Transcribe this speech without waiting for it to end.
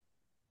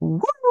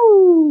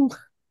Woo!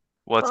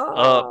 What's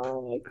up?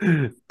 Oh.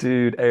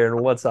 Dude,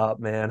 Aaron, what's up,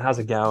 man? How's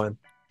it going?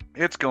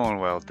 It's going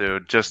well,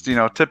 dude. Just,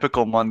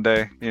 typical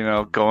Monday,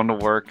 going to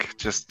work,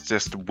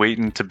 just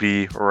waiting to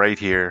be right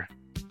here,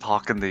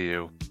 talking to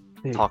you,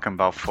 Dude, talking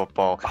about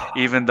football. ah,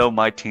 Even though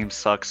my team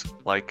sucks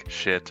like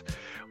shit,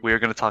 we are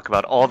going to talk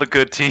about all the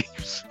good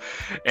teams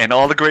and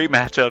all the great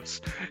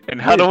matchups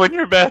and how to dude, win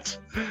your bets.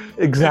 And,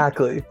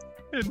 exactly.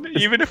 and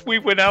It's, even if we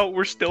win out,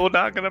 we're still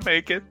not going to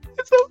make it.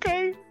 It's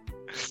okay.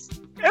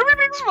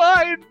 Everything's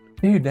fine.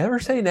 dude, never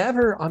say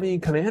never. I mean,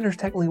 Commanders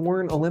technically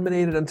weren't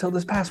eliminated until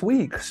this past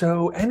week,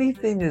 so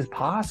anything is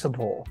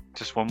possible.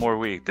 Just one more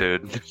week,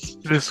 dude.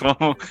 Just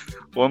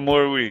one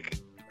more week.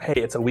 Hey,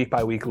 it's a week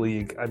by week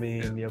league. I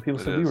Yeah, mean, people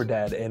it said we were is.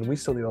 dead, and we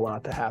still need a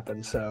lot to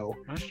happen. So,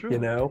 That's true.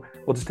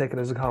 we'll just take it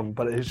as it comes.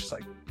 But it's just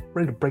like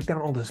ready to break down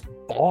all this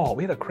ball.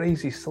 We had a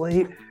crazy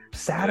slate. It,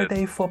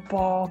 Saturday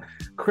football,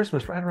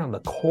 Christmas right around the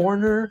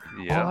corner.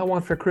 All yeah. I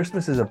want for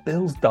Christmas is a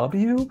Bills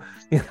W,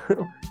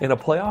 and a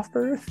playoff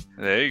berth,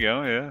 There you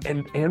go. Yeah.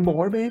 and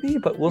more, baby.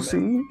 But we'll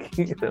see.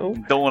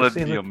 Don't We'll want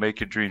see. to, make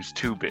your dreams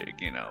too big.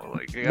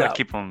 Like you gotta No,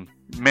 keep them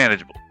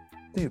manageable.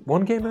 dude,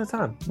 one game at a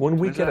time, 1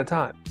 week at a Exactly.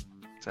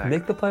 time.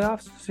 Make Exactly. the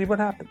playoffs. See what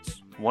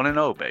happens.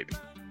 1-0, baby.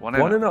 One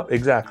and 1 and zero. 0.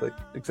 Exactly.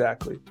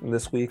 Exactly. And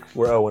this week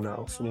we're 0 and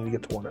 0, so we need to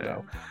get to 1 and Yeah.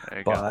 0. There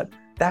you go, But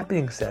that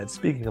being said,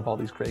 speaking of all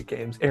these great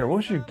games, Aaron, what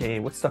was your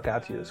game? What stuck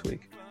out to you this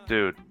week?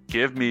 dude.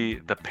 Give me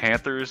the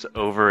Panthers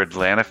over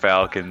Atlanta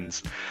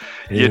Falcons.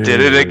 You did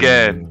it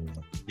again.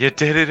 Ew. You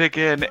did it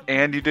again,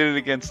 and you did it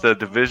against the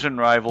division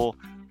rival.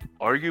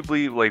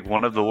 Arguably, like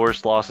one of the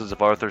worst losses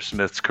of Arthur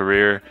Smith's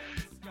career.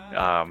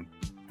 Um,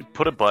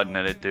 Put a button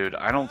in it, dude.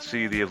 I don't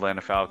see the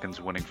Atlanta Falcons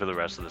winning for the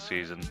rest of the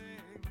season.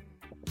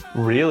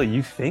 Really?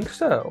 You think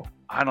so?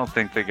 I don't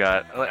think they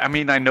got. I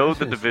mean, I know This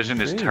the is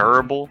division is intriguing.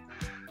 terrible,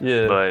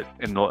 Yeah. but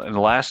in the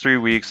last 3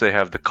 weeks they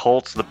have the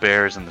Colts, the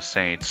Bears, and the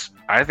Saints.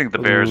 I think the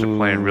Bears are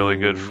playing really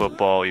good Ooh.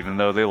 football, even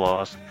though they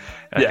lost.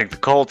 I Yeah. think the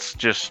Colts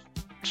just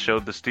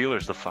showed the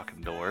Steelers the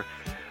fucking door.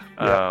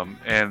 Yep.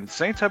 And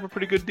Saints have a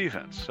pretty good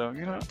defense. So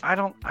I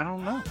don't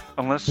know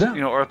unless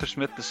No. Arthur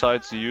Smith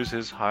decides to use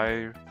his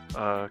high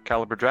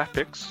caliber draft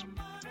picks.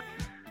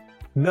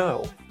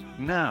 No.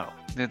 No,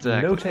 No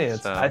exactly.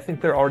 chance. I So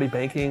think they're already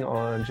banking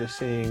on just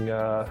seeing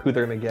who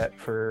they're going to get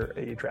for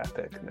a draft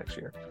pick next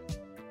year.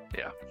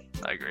 yeah,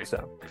 I agree.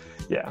 So,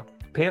 yeah.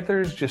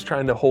 Panthers just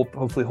trying to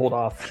hopefully hold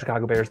off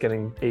Chicago Bears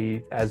getting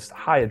a as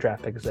high a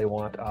draft pick as they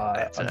want,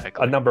 a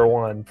Exactly. number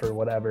one for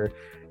whatever,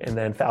 and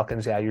then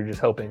Falcons. Yeah, you're just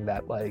hoping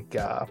that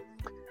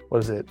what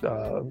is it,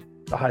 a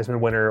Heisman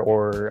winner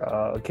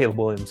or Caleb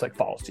Williams like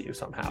falls to you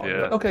somehow. And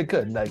you're like, Yeah. okay,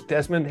 good. Like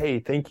Desmond, hey,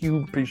 thank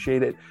you,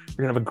 appreciate it. You're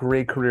gonna have a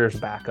great career as a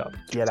backup.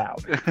 Get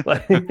out.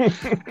 Like,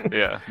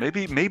 Yeah,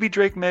 maybe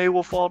Drake May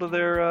will fall to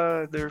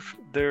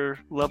their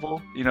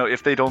level.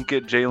 If they don't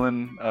get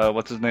Jalen,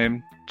 what's his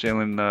name?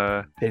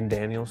 Jalen. Jaden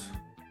Daniels.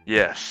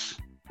 Yes,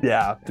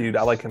 Yeah, dude, I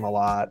yes, like him a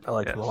lot. I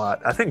like him a yes.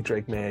 lot. I think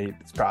Drake May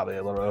is probably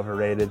a little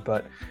overrated,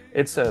 but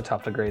it's so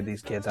tough to grade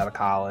these kids out of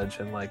college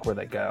and like where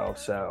they go.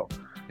 So,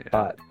 Yeah,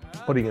 but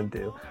what are you gonna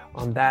do?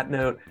 On that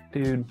note,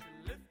 dude,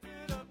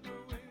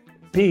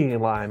 being in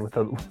line with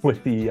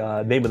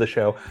the name of the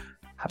show,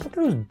 how about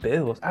those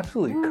Bills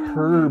absolutely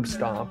curb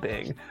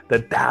stomping the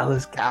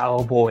Dallas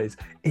Cowboys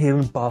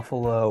in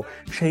Buffalo?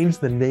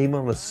 Changed the name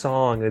on the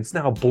song, and it's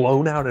now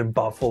blown out in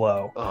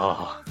Buffalo.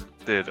 oh,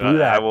 dude, Blew I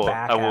that will, I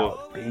back will,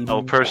 out, I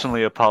will baby.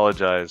 personally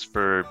apologize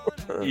for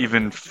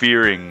even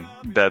fearing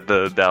that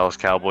the Dallas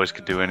Cowboys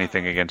could do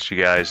anything against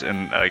you guys.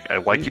 And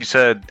like you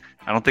said,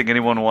 I don't think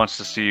anyone wants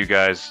to see you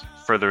guys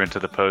further into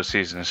the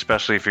postseason,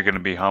 especially if you're going to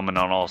be humming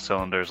on all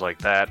cylinders like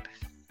that.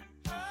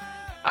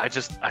 I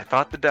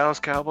thought the Dallas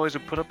Cowboys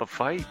would put up a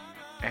fight,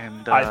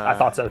 and I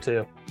thought so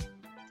too.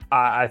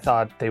 I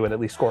thought they would at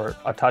least score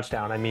a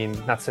touchdown. I mean,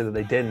 not to say that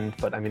they didn't,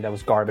 but I mean that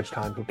was garbage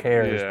time. Who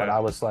cares? But yeah, I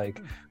was like,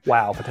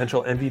 wow,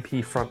 potential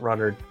MVP front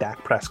runner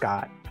Dak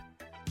Prescott,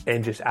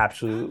 and just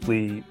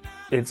absolutely,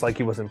 it's like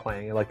he wasn't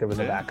playing. Like there was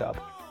a yeah, backup.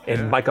 And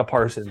yeah, Micah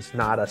Parsons,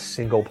 not a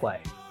single play,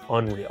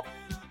 unreal.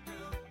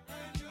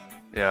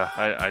 yeah.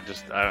 I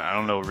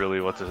don't know really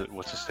what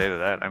to say to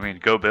that. I mean,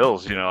 go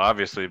Bills,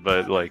 obviously,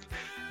 but like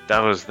that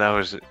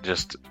was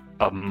just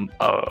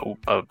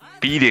a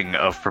beating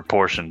of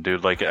proportion,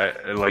 dude. Like Uh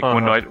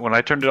when huh.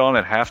 I turned it on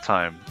at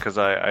halftime because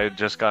I had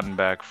just gotten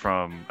back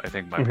from I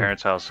think my Hmm.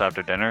 parents' house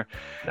after dinner.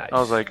 I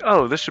was Nice. like,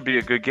 oh, this should be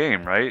a good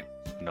game, right?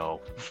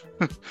 No,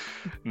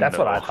 That's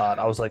what I no. thought.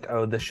 I was like,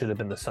 oh, this should have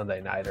been the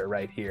Sunday nighter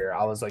right here.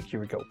 I was like, here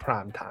we go,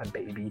 prime time,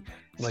 baby.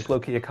 And like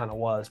Loki, it kind of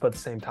was, but at the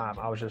same time,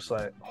 I was just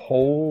like,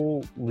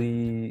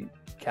 holy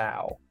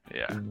cow,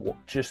 Yeah.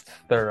 just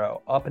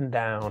thorough, up and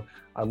down.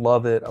 I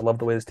love it. I love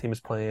the way this team is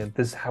playing.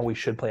 This is how we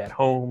should play at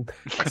home,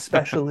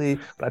 especially.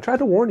 But I tried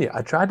to warn you.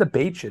 I tried to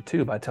bait you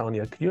too by telling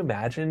you, can you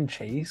imagine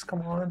Chase?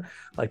 Come on,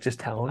 like just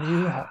telling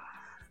you.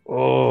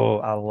 Oh,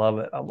 I love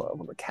it. I love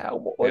when the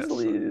Cowboys Yes,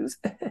 lose.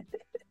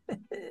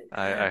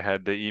 I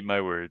had to eat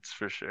my words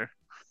for sure.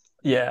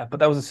 Yeah, but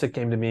that was a sick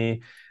game to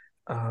me.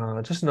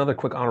 Just another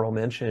quick honorable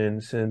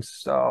mention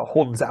since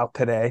Holden's out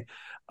today.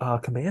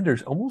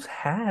 Commanders almost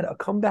had a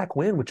comeback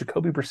win with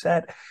Jacoby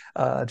Brissett.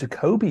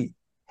 Jacoby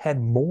had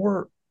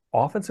more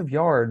offensive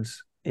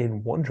yards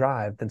in one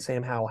drive than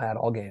Sam Howell had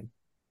all game.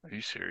 Are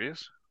you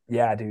serious?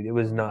 Yeah, dude, it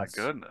was Oh my nuts.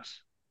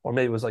 goodness. Or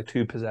maybe it was like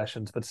two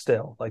possessions, but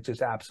still, like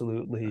just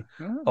absolutely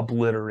Hmm.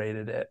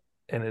 obliterated it.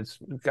 And it's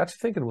got you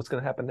thinking what's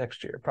going to happen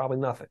next year. Probably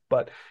nothing,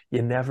 but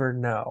you never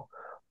know.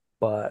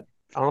 But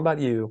I don't know about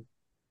you.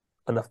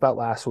 Enough about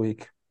last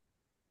week.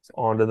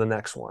 On to the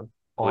next one.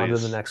 On to the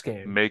Please next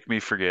game. make me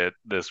forget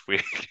this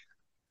week.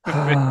 it's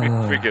Make me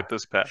forget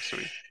this past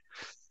week.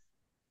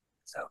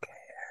 okay.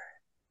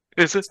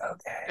 Is it? It's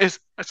okay. Is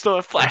I still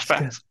have It's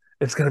gonna flashbacks.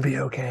 it's gonna be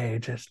okay.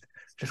 Just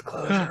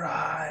close your Mitch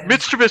eyes.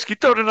 Trubisky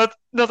throwed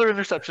another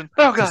interception.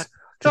 Oh god.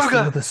 Just Oh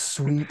feel god. the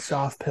sweet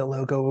soft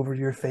pillow go over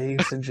your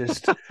face and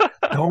just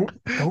don't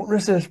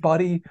resist,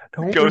 buddy.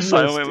 Don't Go resist.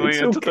 silently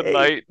It's into the okay.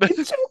 night.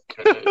 It's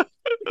okay.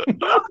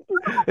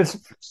 it's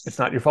it's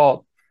not your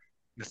fault.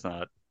 It's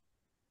not.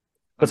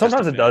 But I'm just a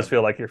sometimes it does fan.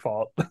 feel like your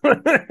fault.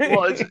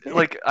 Well, it's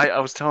like I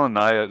was telling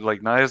Naya,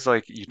 like Naya's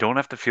like, you don't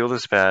have to feel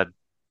this bad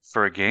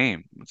for a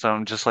game. So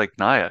I'm just like,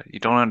 Naya, you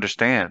don't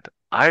understand.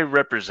 I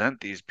represent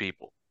these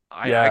people.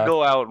 I Yeah,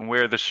 go out and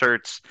wear the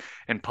shirts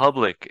in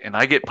public and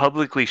I get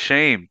publicly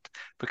shamed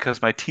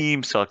because my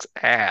team sucks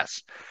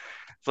ass.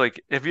 It's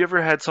like, have you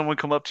ever had someone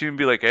come up to you and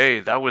be like,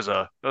 "Hey, that was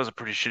a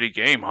pretty shitty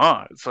game,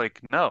 huh?" It's like,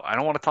 no, I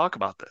don't want to talk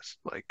about this.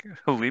 Like,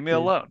 leave me dude.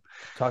 alone.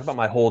 Talk about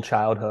my whole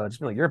childhood. Just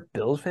be like, you're a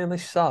Bills fan, they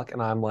suck.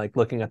 And I'm like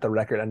looking at the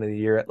record end of the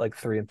year at like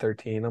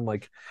 3-13. I'm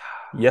like,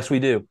 yes, we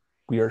do.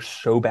 We are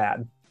so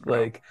bad. Bro.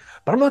 Like,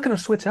 but I'm not gonna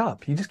switch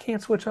up. You just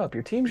can't switch up.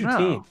 Your team's your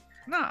team.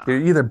 No. No.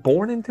 You're either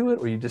born into it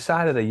or you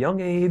decide at a young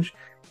age,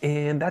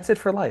 and that's it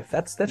for life.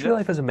 That's your Yep.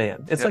 life as a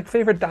man. It's Yep. like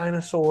favorite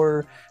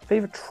dinosaur,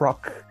 favorite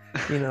truck,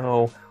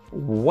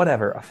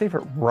 whatever. A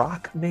favorite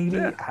rock, maybe.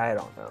 Yeah. I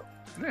don't know.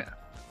 Yeah.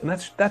 And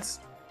that's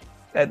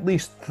at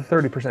least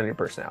 30% of your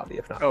personality,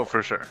 if not Oh, more,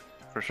 for sure.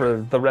 For sure.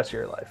 for the rest of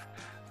your life.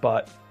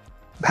 But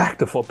back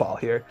to football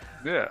here.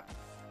 Yeah.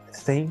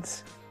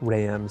 Saints,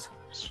 Rams,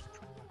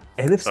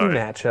 NFC Sorry.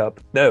 matchup.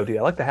 No, dude,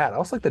 I like the hat. I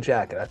also like the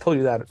jacket. I told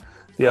you that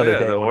the Oh other yeah,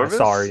 day the when I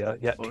saw Orvis? you.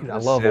 Yeah, dude, I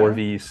Orvis, love yeah.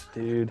 Orvis,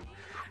 dude.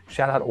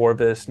 Shout out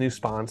Orvis, new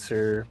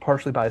sponsor,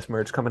 partially biased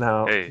merch coming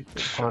out. Hey,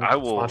 I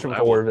will Sponsored with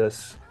I will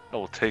Orvis. I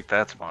will take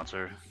that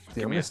sponsor. Dude,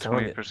 Give I'm me a just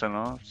telling you. 20%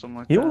 off, something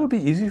like You know what that.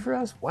 would be easy for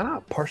us? Why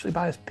not partially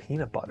biased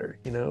peanut butter?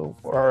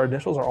 Our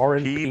initials are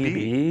already PB.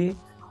 PB.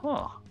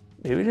 Huh.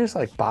 Maybe just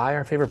like buy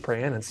our favorite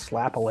brand and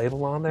slap a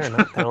label on there and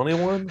not tell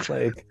anyone.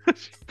 Like,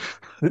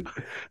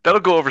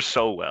 That'll go over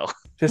so well.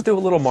 just do a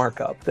little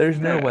markup. There's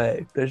no Yeah.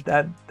 way. There's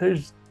that.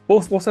 There's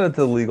we'll send it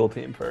to the legal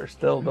team first.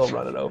 They'll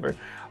run it over.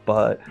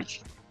 But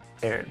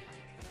Aaron,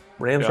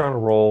 Rams Yeah. are on a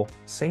roll. Yeah.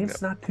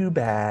 Saints not too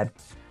bad.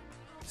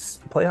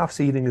 Playoff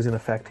seeding is in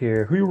effect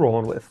here. Who you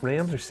rolling with?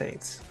 Rams or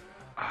Saints?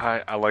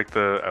 I like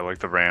the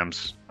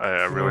Rams.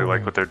 I really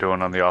like Mm. what they're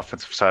doing on the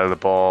offensive side of the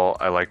ball.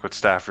 I like what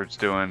Stafford's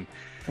doing.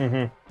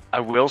 Mm-hmm. I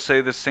will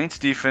say the Saints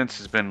defense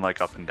has been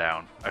like up and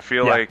down. I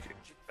feel Yeah. like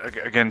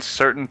against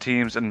certain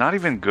teams and not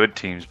even good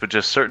teams, but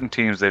just certain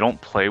teams they don't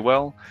play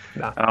well.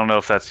 Nah. I don't know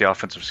if that's the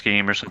offensive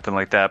scheme or something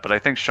like that, but I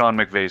think Sean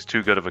McVay is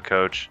too good of a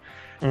coach,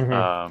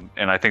 Mm-hmm.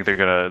 and I think they're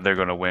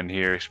gonna win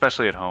here,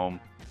 especially at home.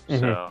 Mm-hmm.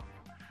 So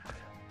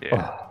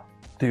yeah, Oh,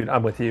 dude,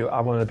 I'm with you. I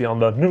want to be on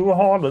the New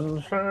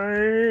Orleans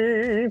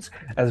Saints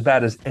as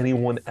bad as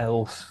anyone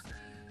else.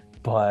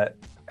 But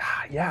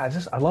yeah,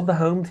 I love the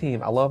home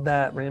team. I love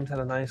that Rams had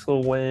a nice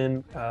little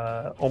win.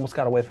 Almost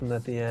got away from them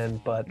at the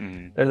end, but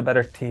mm, they're the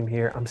better team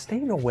here. I'm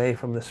staying away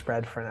from the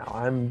spread for now.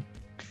 I'm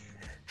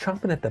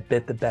chomping at the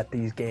bit to bet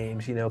these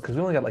games, because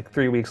we only got like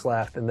 3 weeks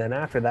left, and then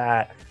after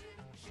that,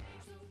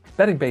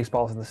 betting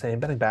baseball isn't the same.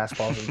 Betting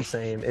basketball isn't the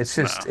same. It's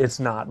just no, it's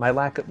not.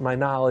 My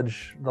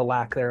knowledge, the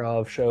lack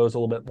thereof, shows a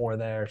little bit more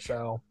there.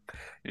 So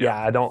yep, yeah,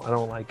 I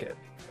don't like it.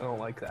 I don't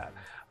like that.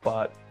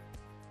 But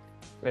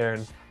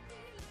Aaron,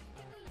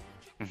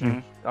 hmm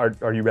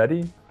are you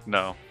ready?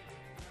 no,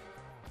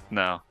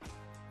 no,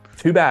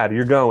 Too bad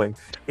you're going.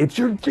 It's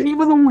your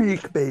game of the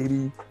week,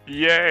 baby.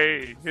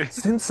 yay!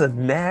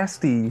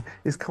 Cincinnati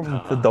is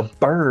coming to the Ah,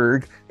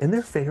 Berg, and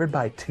they're favored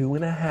by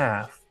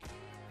 2.5.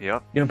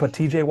 yep, You gonna put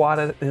TJ Watt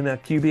in a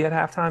QB at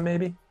halftime,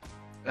 maybe?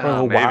 Or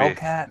a maybe.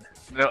 Wildcat?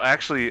 No,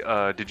 actually,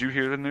 did you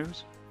hear the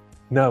news?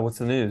 No, what's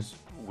the news?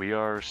 We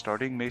are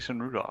starting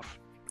Mason Rudolph.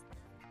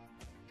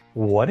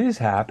 What is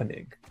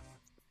happening?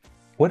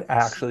 What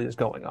actually is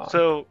going on?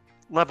 So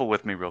level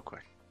with me real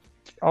quick.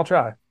 I'll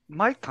try.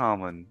 Mike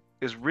Tomlin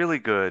is really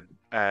good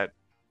at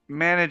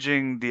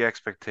managing the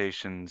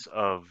expectations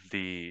of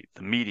the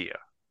media,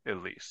 at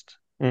least.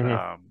 Hmm.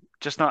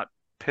 Just not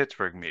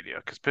Pittsburgh media,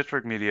 because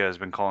Pittsburgh media has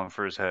been calling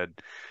for his head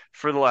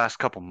for the last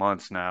couple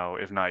months now,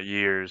 if not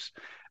years.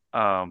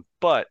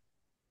 But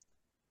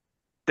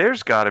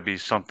there's got to be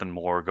something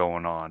more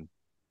going on.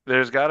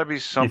 There's got to be You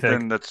think?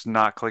 something that's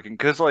not clicking,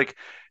 because like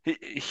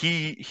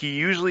he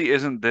usually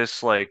isn't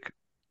this like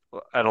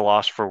at a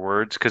loss for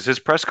words, because his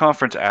press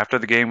conference after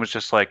the game was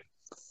just like,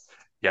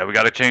 yeah, we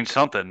got to change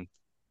something.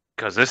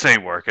 because this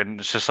ain't working.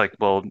 It's just like,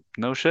 well,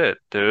 no shit,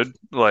 dude.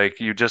 Like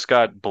you just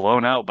got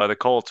blown out by the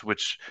Colts,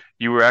 which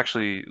you were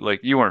actually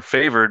like you weren't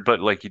favored, but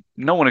like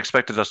no one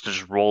expected us to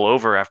just roll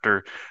over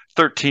after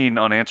 13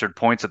 unanswered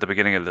points at the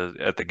beginning of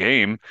the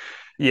game.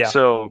 Yeah,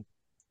 So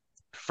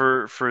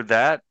for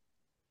that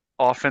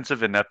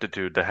offensive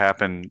ineptitude to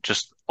happen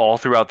just all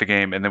throughout the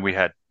game, and then we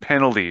had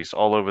penalties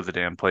all over the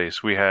damn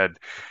place. We had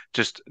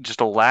just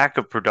a lack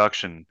of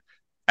production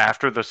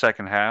after the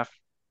second half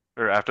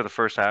or after the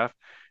first half.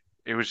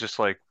 It was just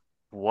like,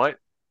 what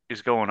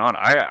is going on?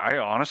 I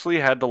honestly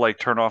had to like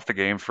turn off the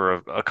game for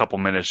a couple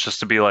minutes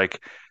just to be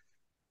like,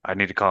 I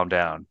need to calm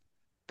down.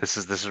 This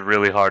is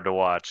really hard to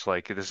watch.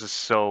 Like this is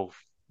so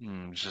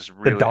it's just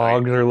the really I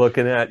dogs are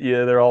looking at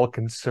you. They're all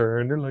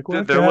concerned. They're like,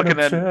 "Why they're cat looking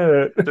at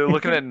upset? they're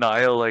looking at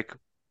Niall like,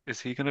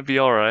 is he gonna be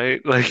all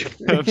right? Like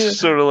I'm Yeah, just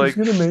sort of he's like,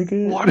 gonna make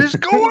what is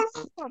going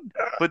it." on?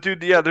 But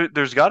dude, yeah,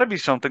 there's got to be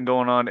something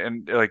going on,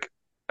 and like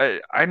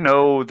I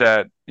know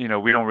that we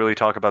don't really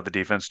talk about the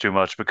defense too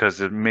much because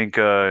of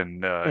Minka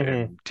Hmm.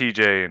 and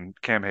TJ and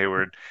Cam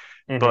Hayward,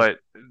 Hmm. but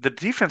the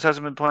defense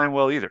hasn't been playing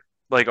well either.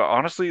 Like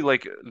honestly,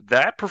 like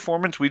that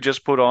performance we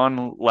just put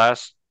on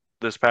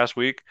this past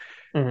week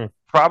Hmm.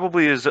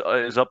 probably is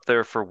up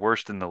there for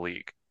worst in the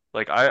league.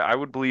 Like I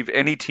would believe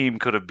any team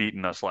could have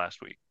beaten us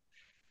last week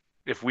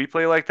if we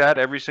play like that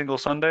every single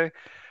Sunday.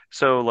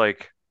 So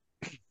like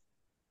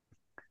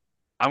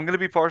I'm gonna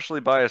be partially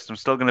biased. I'm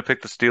still gonna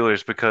pick the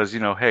Steelers because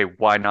hey,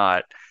 why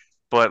not?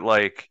 But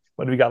like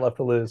What do we got left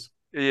to lose?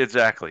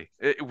 exactly,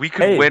 we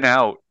could Hey, win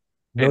out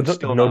no, and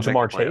still no not make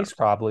the Jamar Chase playoffs.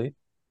 probably.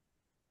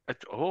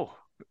 Oh,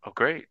 oh,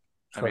 great.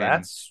 I So mean,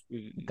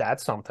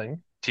 that's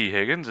something. T.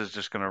 Higgins is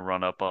just gonna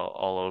run up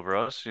all over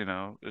us.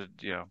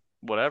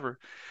 Whatever.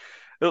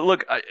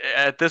 Look,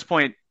 at this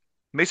point,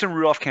 Mason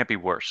Rudolph can't be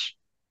worse.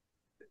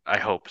 I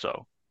hope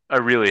so. I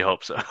really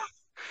hope so.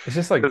 It's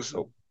just like 'Cause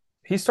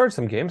he started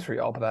some games for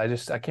y'all, but I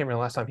can't remember the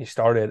last time he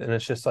started, and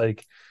it's just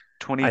like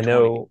I 2020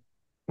 know,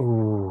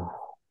 ooh,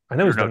 I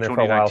know or he's no been there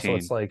for a while, so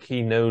it's 2019. like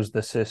he knows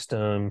the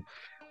system.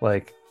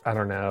 Like I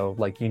don't know,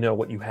 like you know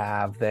what you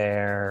have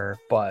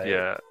there, but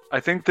Yeah, I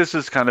think this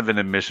is kind of an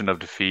admission of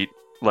defeat.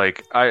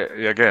 Like I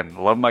again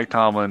love Mike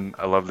Tomlin,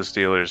 I love the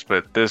Steelers,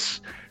 but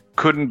this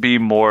couldn't be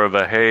more of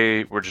a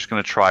hey, we're just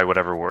gonna try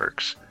whatever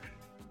works.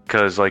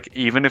 Because like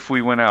even if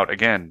we went out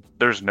again,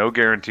 there's no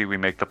guarantee we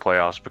make the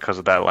playoffs because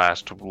of that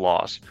last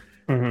loss,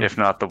 mhm. if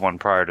not the one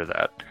prior to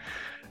that.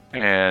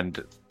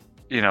 And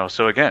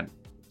so again,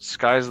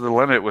 sky's the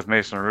limit with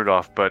Mason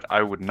Rudolph, but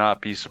I would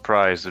not be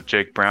surprised if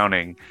Jake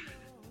Browning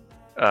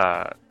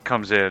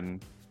comes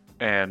in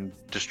and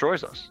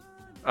destroys us.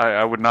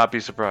 I would not be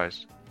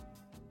surprised.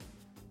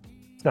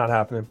 It's not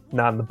happening.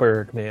 Not in the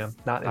Berg, man.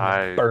 Not in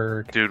the I,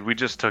 Berg. dude, we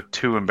just took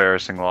two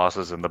embarrassing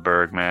losses in the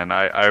Berg, man.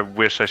 I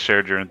wish I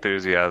shared your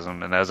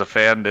enthusiasm, and as a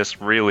fan,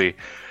 this really,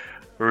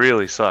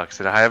 really sucks.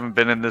 And I haven't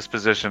been in this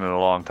position in a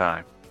long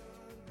time.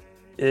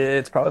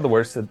 It's probably the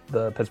worst that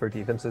the Pittsburgh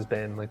defense has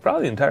been, like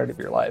probably the entirety of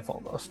your life,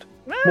 almost,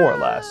 more or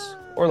less,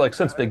 or like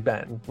since Big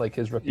Ben, like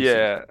his rookie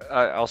season. Yeah,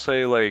 I'll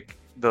say like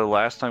the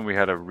last time we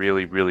had a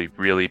really, really,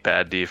 really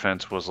bad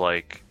defense was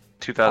like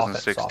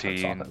Offense,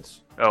 offense, 2016.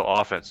 offense. Oh,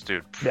 offense,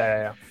 dude. Yeah,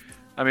 yeah, yeah.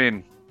 I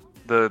mean,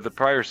 the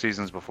prior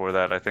seasons before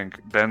that, I think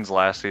Ben's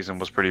last season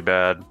was pretty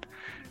bad,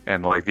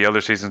 and like the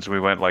other seasons we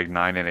went like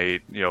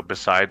 9-8.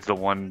 Besides the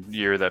one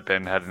year that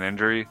Ben had an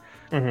injury,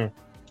 Hmm.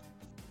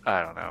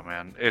 I don't know,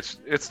 man.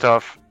 It's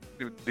tough.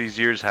 These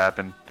years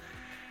happen.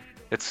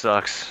 It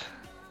sucks,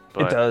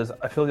 It but does.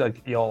 I feel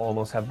like y'all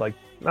almost have like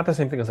not the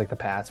same thing as like the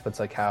Pats, but it's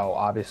like how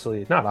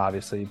obviously not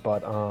obviously,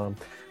 but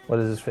what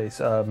is his face?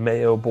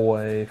 Mayo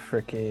boy,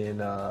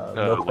 freaking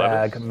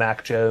milkbag, Levis.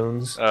 Mac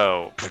Jones.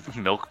 Oh,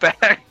 milk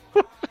bag,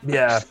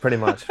 Yeah, pretty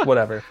much.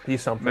 Whatever.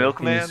 He's something.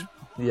 He's milkman.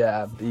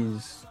 yeah,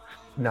 he's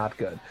not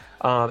good.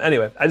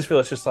 Anyway, I just feel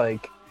it's just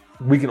like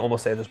we can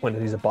almost say at this point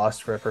that he's a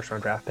bust for a first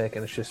round draft pick,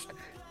 and it's just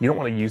you don't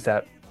want to use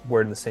that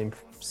word in the same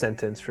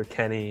sentence for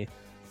Kenny,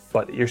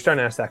 but you're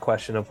starting to ask that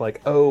question of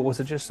like, oh, was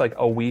it just like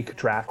a weak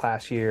draft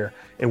class year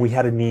and we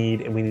had a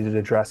need and we needed to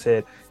address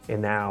it,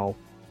 and now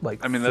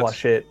like I mean,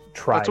 flush it,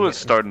 try that's what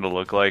it's again. starting to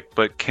look like.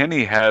 But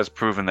Kenny has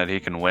proven that he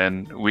can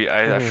win.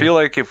 I Hmm. feel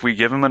like if we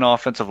give him an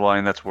offensive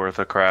line that's worth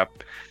a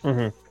crap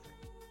Hmm.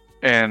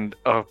 and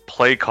a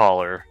play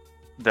caller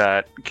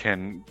that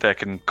can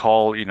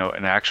call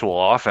an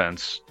actual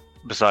offense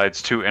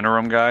besides two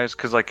interim guys,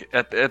 because like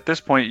at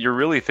this point you're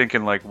really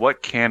thinking like,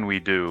 what can we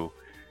do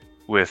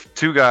with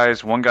two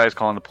guys? One guy's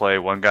calling the play,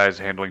 one guy's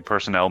handling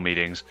personnel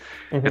meetings.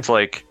 Hmm. It's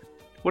like,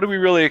 what do we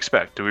really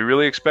expect? Do we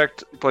really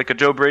expect like a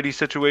Joe Brady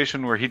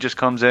situation where he just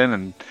comes in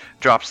and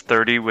drops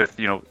 30 with,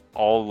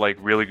 all like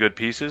really good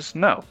pieces?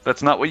 No,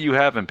 that's not what you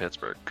have in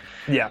Pittsburgh.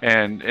 Yeah,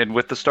 And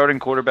with the starting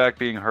quarterback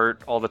being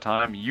hurt all the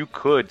time, you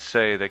could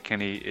say that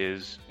Kenny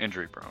is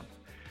injury prone.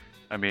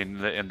 I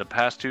mean, in the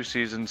past two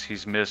seasons,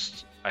 he's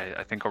missed,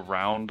 I think,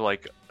 around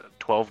like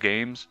 12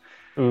 games.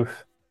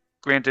 oof.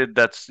 Granted,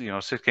 that's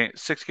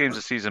six games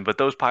a season, but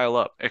those pile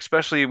up,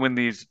 especially when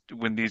these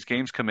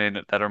games come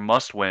in that are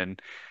must win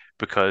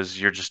because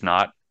you're just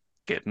not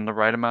getting the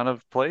right amount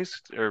of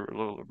plays or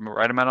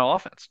right amount of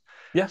offense.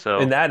 Yeah,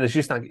 and So, that is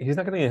just not. He's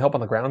not getting any help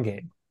on the ground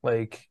game.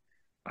 Like,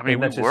 I mean,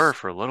 and we that's were just.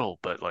 for a little,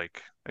 but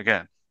like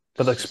again,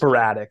 But it's like just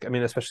sporadic. I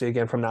mean, especially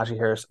again from Najee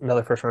Harris,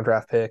 another first round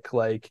draft pick.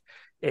 Like,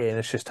 and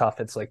it's just tough.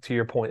 It's like to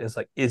your point, is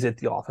like, is it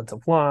the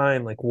offensive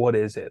line? Like, what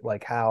is it?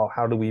 Like, how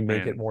do we I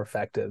make it mean, more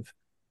effective?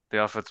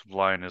 the offensive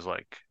line is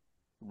like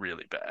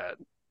really bad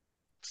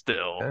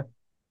still. Okay.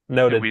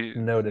 Noted. We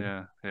Noted.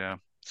 yeah.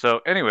 So,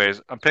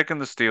 anyways, I'm picking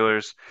the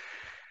Steelers.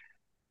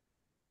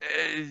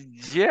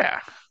 Yeah,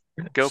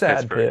 go Sad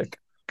Pittsburgh. pick.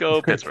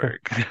 Go Pittsburgh.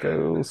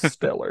 Go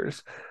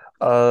Stillers.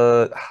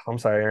 I'm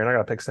sorry, Aaron. I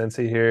gotta pick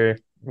Cincy here.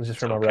 It's just It's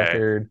for my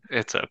okay. record.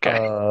 It's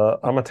okay. I'm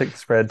gonna take the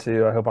spread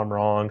too. I hope I'm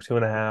wrong.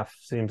 2.5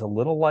 seems a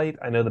little light.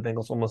 I know the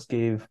Bengals almost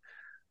gave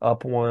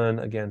up one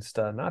against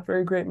a not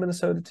very great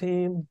Minnesota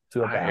team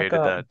to a I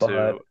hated backup, that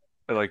but too.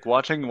 Like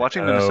watching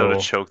Minnesota no.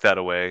 choke that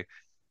away.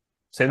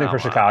 Same thing for Come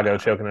Chicago on.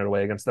 choking it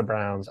away against the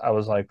Browns. I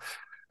was like,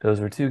 those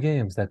were two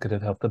games that could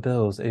have helped the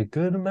Bills a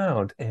good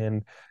amount,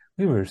 and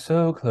we were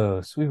so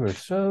close. We were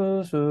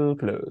so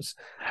close.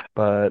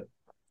 But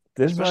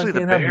this is why I Especially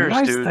the can't have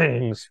Bears, nice dude.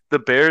 things. The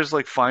Bears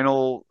like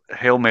final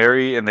Hail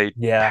Mary and they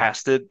Yeah,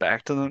 passed it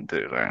back to them,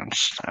 dude.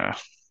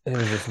 it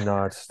was just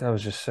nuts. That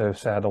was just so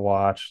sad to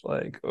watch.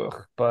 Like,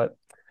 ugh. But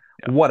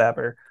Yeah.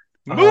 whatever.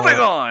 Moving Uh,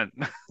 on.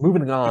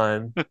 moving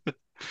on.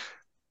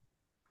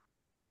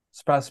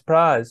 Surprise,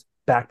 surprise.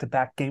 Back to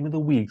back game of the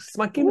week. It's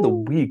my game of the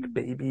week, Woo.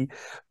 baby.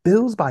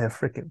 Bills by a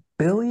freaking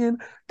billion.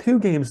 2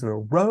 games in a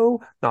row.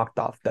 Knocked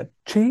off the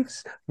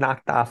Chiefs.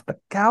 Knocked off the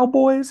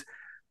Cowboys.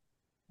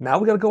 Now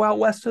we got to go out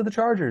west to the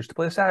Chargers to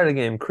play a Saturday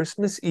game,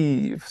 Christmas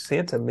Eve.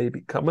 Santa may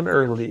be coming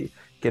early,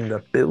 getting a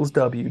Bills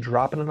W,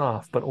 dropping it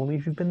off, but only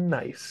if you've been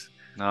nice.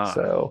 Ah,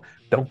 So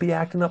don't be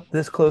acting up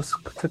this close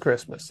to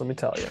Christmas, let me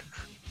tell you.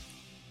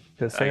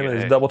 Because Santa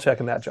is hey, double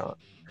checking that, John.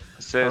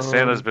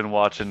 Santa's Um, been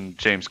watching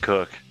James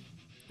Cook,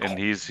 and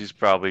he's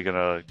probably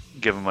gonna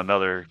give him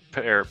another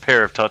pair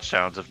of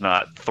touchdowns, if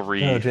not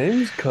no, three.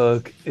 James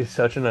Cook is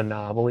such an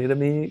anomaly to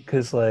me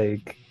because,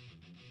 like,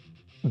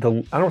 I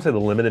don't say the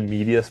limited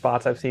media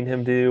spots I've seen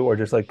him do, or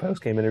just like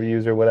post game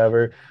interviews or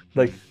whatever.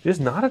 Like, just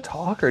not a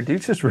talker.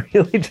 Dude's just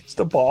really just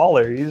a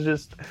baller.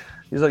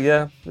 He's like,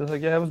 yeah,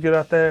 it was good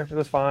out there. It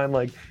was fine.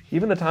 Like,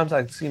 even the times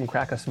I've seen him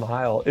crack a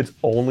smile, it's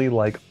only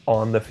like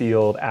on the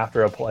field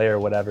after a play or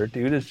whatever.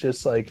 Dude is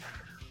just like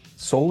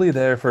solely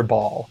there for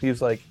ball.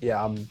 He's like,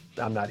 yeah,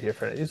 I'm not here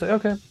for it. He's like,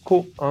 okay,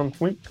 cool. Can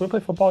we play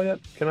football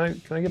yet? Can I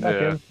get back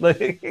Yeah, in?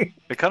 Like,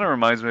 it kind of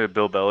reminds me of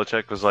Bill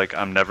Belichick was like,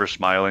 "I'm never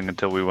smiling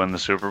until we win the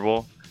Super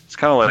Bowl." It's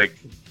kind of like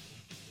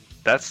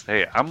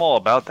hey, I'm all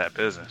about that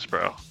business,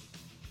 bro.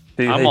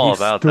 dude, I'm hey, he all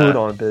about stood that.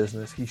 on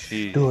business. He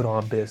He stood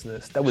on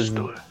business. That was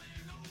stood.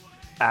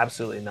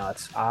 absolutely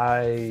nuts.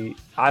 I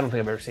don't think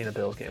I've ever seen a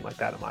Bills game like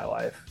that in my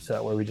life.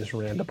 So where we just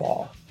ran the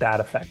ball that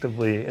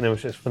effectively, and it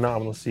was just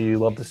phenomenal to see.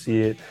 Love to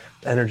see it.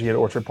 The energy at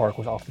Orchard Park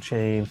was off the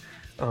chain.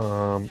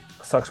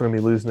 Sucks we're gonna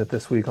be losing it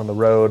this week on the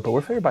road, but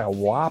we're favored by a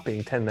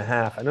whopping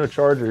 10.5. I know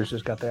Chargers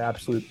just got their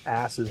absolute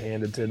asses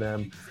handed to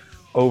them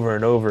over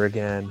and over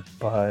again,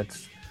 but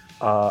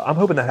I'm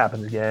hoping that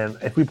happens again.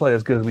 If we play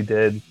as good as we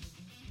did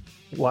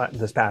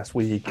this past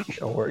week,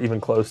 or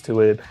even close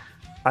to it,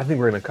 I think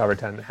we're going to cover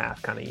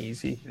 10.5 kind of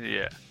easy.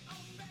 Yeah.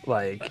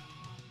 Like,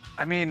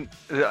 I mean,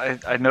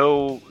 I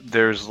know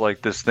there's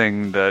like this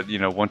thing that,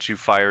 once you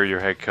fire your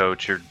head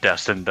coach, you're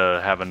destined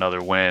to have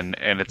another win.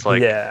 And it's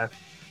like, yeah,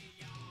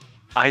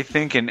 I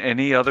think in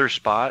any other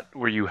spot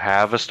where you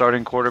have a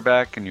starting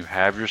quarterback and you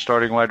have your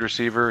starting wide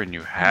receiver and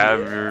you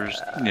have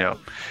yeah,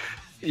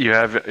 you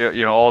have,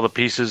 all the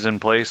pieces in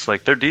place,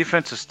 like their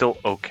defense is still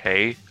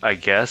okay, I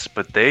guess,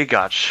 but they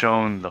got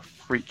shown the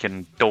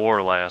freaking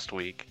door last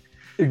week.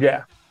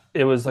 yeah.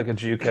 It was like a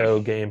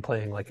JUCO game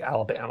playing like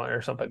Alabama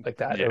or something like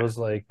that. It Yeah, was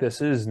like, this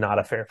is not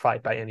a fair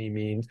fight by any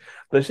means.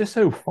 But it's just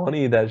so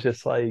funny that it's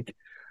just like,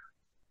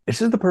 it's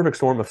just the perfect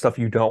storm of stuff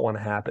you don't want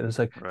to happen. It's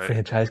like right.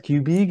 franchise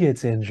QB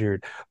gets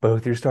injured.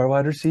 Both your star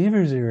wide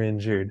receivers are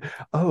injured.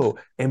 Oh,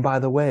 and by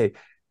the way,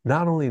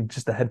 not only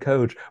just the head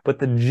coach, but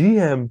the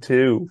GM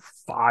too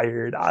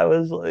fired. I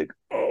was like,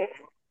 oh,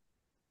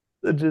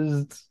 it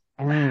just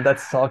that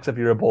sucks if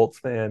you're a Bolts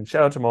fan.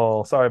 Shout out to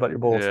Jamal. Sorry about your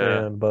Bolts Yeah,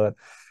 fan, but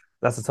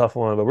that's a tough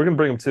one. But we're gonna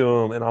bring him to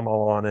him, and I'm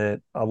all on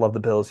it. I love the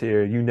Bills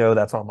here. You know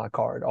that's on my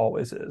card.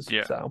 Always is.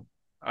 yeah. So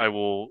I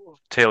will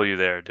tail you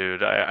there,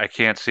 dude. I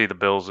can't see the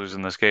Bills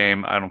losing this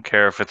game. I don't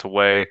care if it's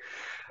away.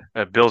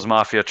 Bills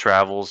Mafia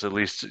travels, at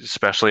least,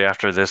 especially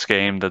after this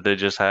game that they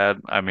just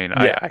had. I mean,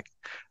 yeah.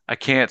 I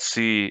can't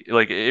see,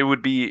 like, it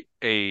would be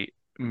a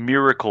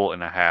miracle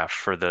and a half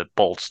for the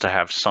Bolts to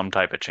have some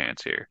type of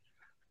chance here.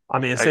 I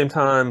mean, at the I, same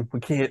time, we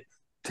can't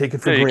take it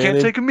for yeah, you can't granted.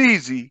 take them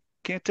easy.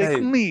 Can't take Hey,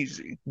 them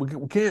easy. we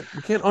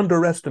can't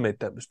underestimate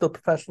them. They're still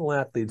professional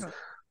athletes.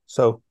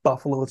 So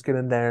Buffalo, let's get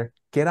in there,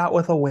 get out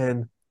with a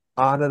win,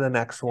 on to the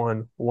next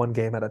one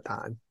game at a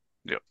time.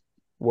 Yep.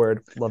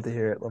 Word, love to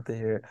hear it. Love to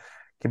hear it.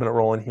 Keeping it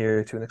rolling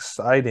here to an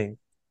exciting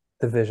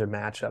division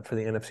matchup for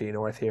the NFC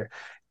North here.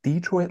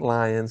 Detroit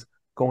Lions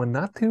going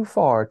not too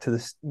far to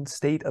the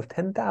state of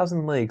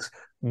 10,000 lakes,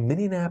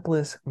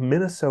 Minneapolis,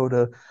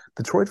 Minnesota.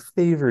 Detroit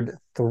favored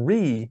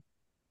 3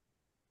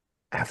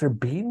 after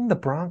beating the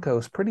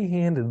Broncos pretty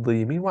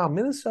handedly. Meanwhile,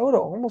 Minnesota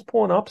almost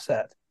pulling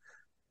upset.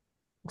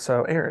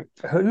 So, Aaron,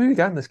 who you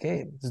got in this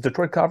game? Is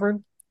Detroit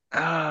covering?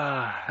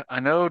 I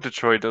know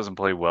Detroit doesn't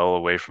play well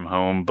away from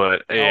home,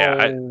 but yeah,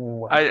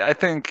 Oh, I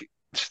think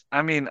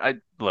I mean I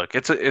look,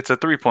 it's a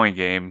 3 point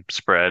game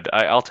spread.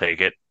 I'll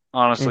take it.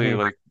 Honestly, hmm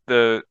like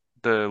the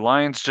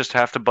Lions just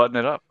have to button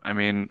it up. I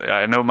mean,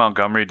 I know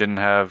Montgomery didn't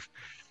have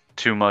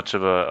too much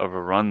of a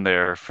run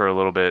there for a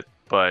little bit,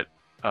 but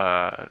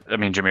I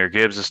mean Jahmyr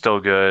Gibbs is still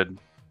good.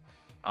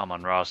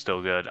 Amon Ra is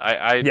still good.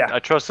 yeah. I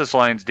trust this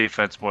Lions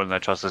defense more than I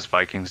trust this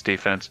Vikings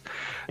defense.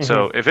 hmm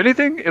So if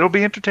anything, it'll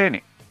be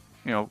entertaining.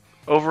 You know,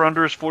 over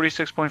under is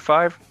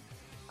 46.5.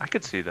 I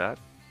could see that,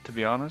 to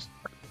be honest.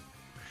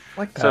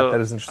 Like that. So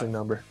That is an interesting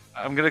number.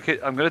 I'm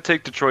gonna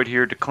take Detroit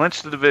here to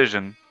clinch the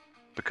division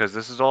because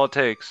this is all it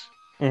takes.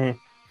 hmm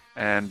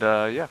And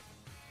yeah,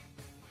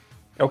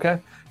 Okay.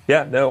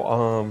 Yeah,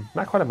 no,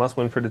 not quite a must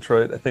win for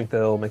Detroit. I think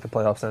they'll make the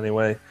playoffs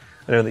anyway.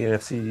 I know the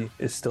NFC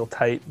is still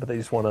tight, but they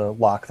just want to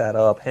lock that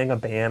up, hang a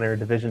banner,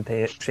 division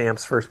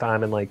champs first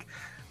time in like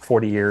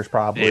 40 years,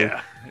 probably.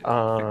 yeah,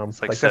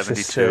 it's like Like that's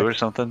just 72 or sick.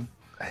 something.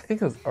 I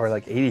think it was, or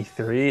like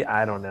 83.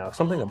 I don't know.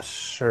 Something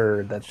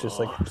absurd that's just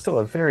like Oh, still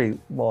a very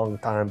long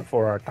time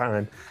before our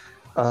time.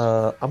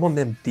 I'm on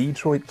them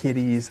Detroit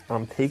Kitties.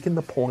 I'm taking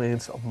the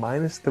points, a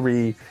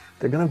 -3.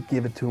 They're gonna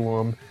give it to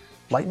them.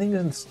 Lightning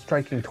isn't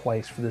striking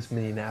twice for this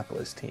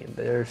Minneapolis team.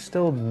 They're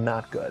still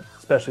not good,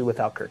 especially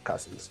without Kirk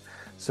Cousins.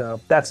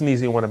 So that's an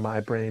easy one in my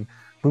brain.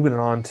 Moving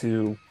on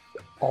to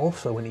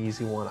also an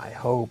easy one, I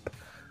hope.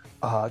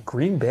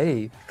 Green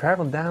Bay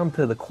traveling down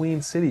to the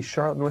Queen City,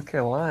 Charlotte, North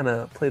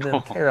Carolina, play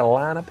them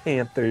Carolina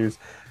Panthers.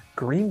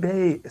 Green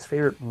Bay is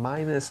favorite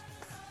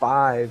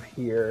 -5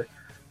 here.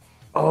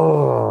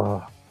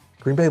 Oh,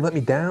 Green Bay let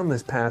me down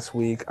this past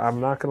week. I'm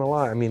not gonna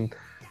lie. I mean,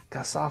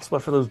 got a soft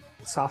spot for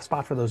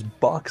those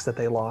Bucks that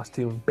they lost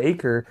to.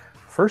 Baker,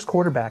 first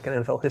quarterback in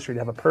NFL history to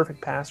have a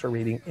perfect passer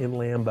rating in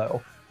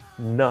Lambeau.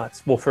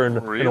 Nuts. Well, for an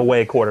really?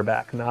 away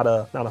quarterback, not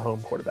a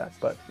home quarterback,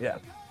 but yeah,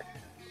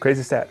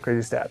 crazy stat,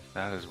 crazy stat.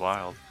 That is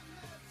wild.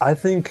 I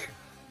think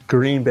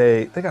Green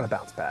Bay they got to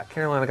bounce back.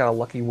 Carolina got a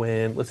lucky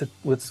win.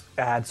 Let's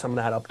add some of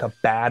that up to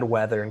bad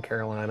weather in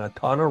Carolina. A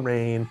ton of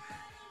rain.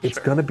 It's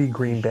Sure. gonna be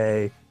Green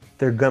Bay.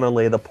 They're gonna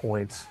lay the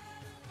points.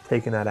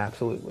 Taking that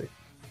absolutely.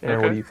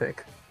 Aaron, what do Okay. you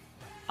think?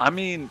 I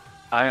mean,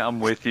 I'm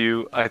with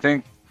you. I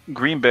think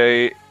Green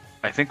Bay,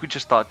 I think we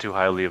just thought too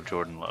highly of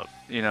Jordan Love.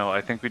 You know,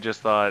 I think we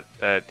just thought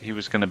that he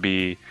was going to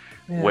be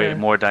way Yeah.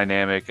 more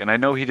dynamic. And I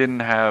know he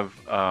didn't have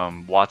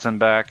Watson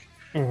back,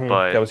 That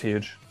but was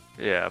huge.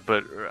 yeah,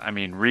 but I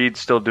mean, Reed's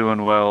still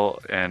doing well.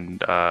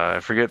 And I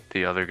forget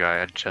the other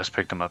guy. I just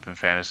picked him up in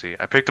fantasy.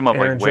 I picked him up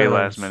like Aaron way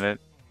last Jones,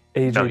 minute.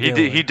 No, AJ he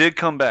Dillon. did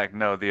come back.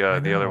 No, I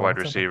the other know. wide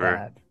What's up with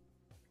receiver.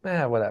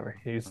 that? Whatever.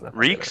 He's not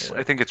that good Reeks,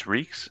 I anyway. think it's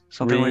Reeks,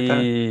 something like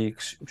that.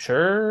 Reeks,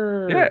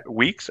 Yeah, sure.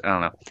 weeks. I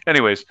don't know.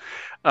 Anyways,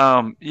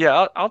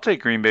 yeah, I'll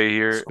take Green Bay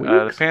here.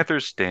 The Squeaks.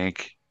 Panthers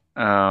stink.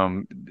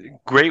 Um,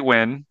 Great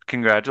win.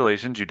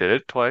 Congratulations, you did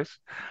it twice.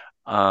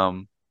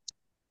 Um,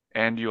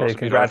 and you Hey, also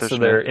beat congrats Arthur to Smith.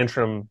 their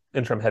interim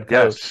head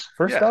coach. Yes,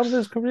 First dub of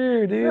his yes,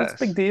 career, dude. It's a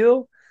big yes.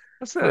 deal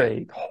That's for it.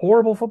 a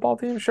horrible football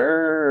team.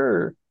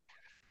 Sure.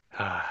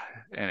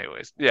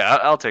 Anyways, yeah,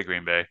 I'll take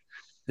Green Bay.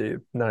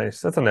 Dude,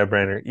 nice. That's a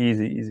no-brainer.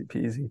 Easy, easy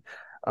peasy.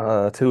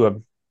 To a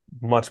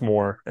much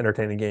more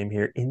entertaining game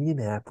here.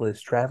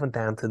 Indianapolis traveling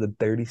down to the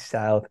dirty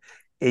South.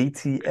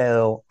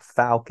 ATL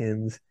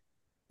Falcons.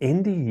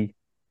 Indy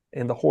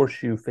and the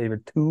Horseshoe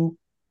favored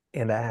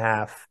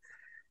 2.5.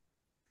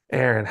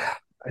 Aaron,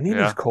 I need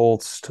these Yeah,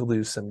 Colts to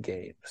lose some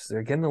games.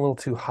 They're getting a little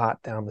too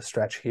hot down the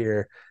stretch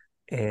here.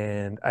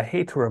 And I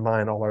hate to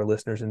remind all our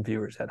listeners and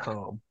viewers at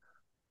home,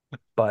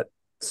 but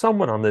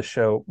someone on this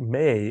show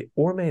may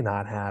or may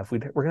not have. We're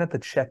going to have to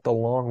check the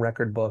long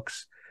record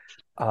books.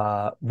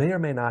 May or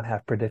may not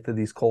have predicted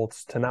these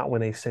Colts to not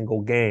win a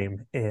single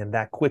game, and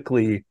that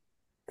quickly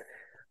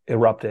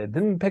erupted.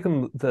 Didn't pick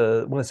them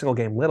to win a single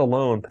game, let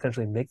alone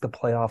potentially make the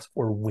playoffs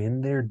or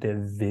win their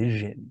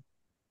division.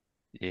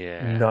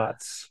 yeah,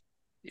 Nuts.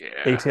 yeah.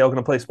 ATL going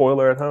to play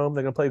spoiler at home.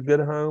 They're going to play good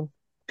at home.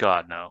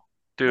 God no,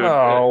 dude.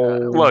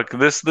 Oh, Look,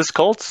 this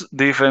Colts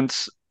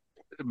defense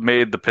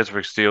made the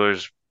Pittsburgh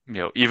Steelers,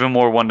 even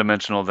more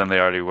one-dimensional than they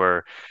already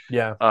were.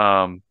 yeah.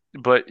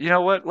 But you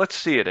know what? Let's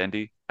see it,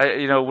 Indy.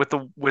 With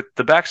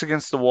the backs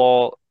against the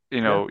wall,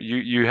 Yeah.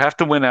 you have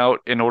to win out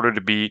in order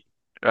to beat.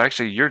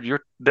 Actually,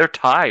 they're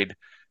tied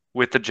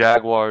with the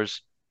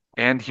Jaguars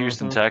and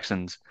Houston hmm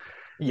Texans.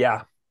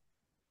 Yeah.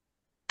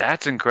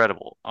 That's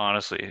incredible,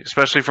 honestly,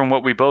 especially from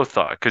what we both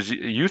thought. Because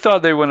you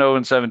thought they went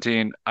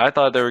 0-17. I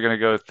thought they were going to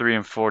go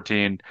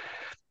 3-14.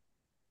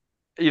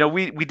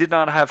 We did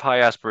not have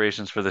high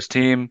aspirations for this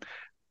team.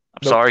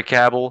 I'm Nope. sorry,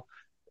 Cabell.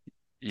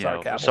 Sorry,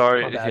 Cabell.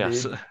 My Sorry, bad,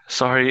 yes, dude.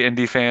 sorry,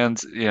 Indy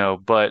fans,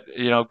 but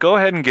go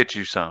ahead and get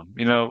you some.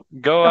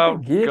 Go Go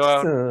out, get go you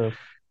out, some.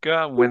 Go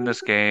out and win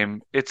this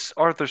game. It's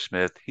Arthur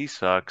Smith. He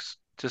sucks.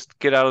 Just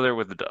get out of there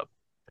with the dub.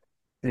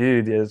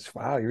 Dude, yes.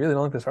 Wow, you really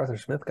don't like this Arthur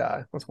Smith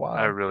guy. That's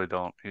I wild. really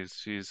don't.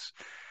 He's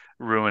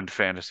ruined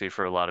fantasy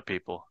for a lot of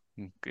people,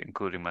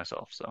 including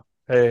myself. So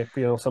Hey,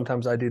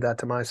 sometimes I do that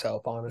to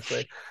myself,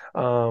 honestly.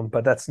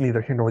 But that's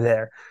neither here nor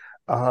there.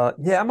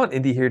 Yeah, I'm on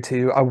Indy here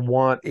too. I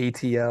want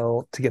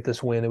ATL to get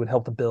this win. It would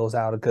help the Bills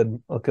out a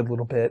good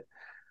little bit.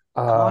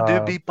 come on,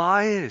 dude, Uh, be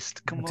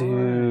biased. Come on.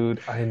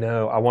 Dude, I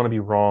know. I want to be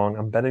wrong.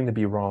 I'm betting to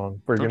be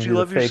wrong. We're Don't gonna you do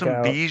the love you fake some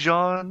out.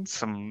 Bijan,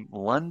 some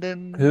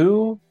London,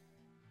 Who?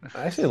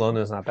 Actually,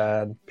 London's not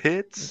bad.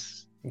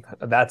 Pitts?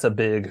 That's a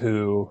big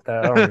who.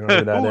 I don't even know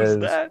who that Who's is.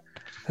 that?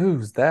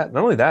 Who's that?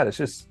 Not only that, it's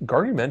just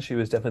Gardner Minshew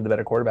is definitely the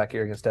better quarterback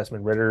here against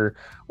Desmond Ritter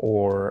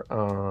or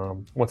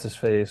what's his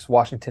face?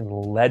 Washington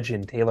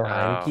legend Taylor Oh,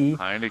 Heineke.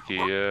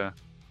 Heineke, yeah.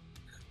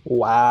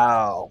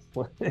 Wow.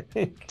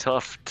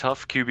 Tough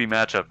QB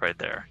matchup right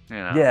there.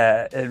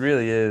 Yeah, it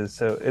really is.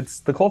 So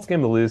it's the Colts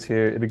game to lose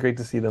here. It'd be great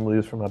to see them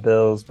lose for my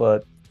Bills,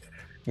 but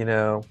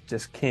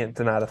just can't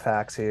deny the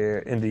facts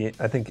here.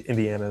 I think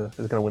Indiana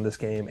is going to win this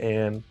game,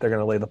 and they're going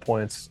to lay the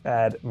points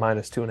at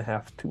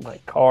 -2.5 to my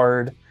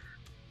card.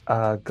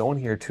 Going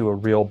here to a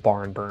real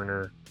barn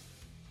burner,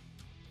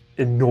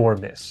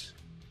 enormous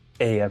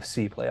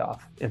AFC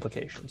playoff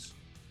implications.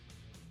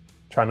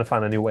 Trying to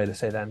find a new way to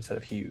say that instead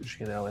of huge,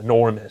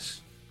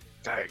 enormous.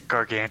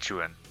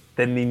 Gargantuan.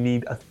 Then you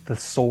need a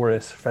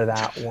thesaurus for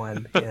that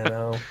one.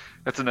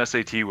 That's an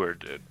SAT word,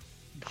 dude.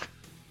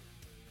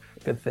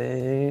 Good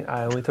thing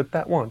I only took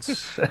that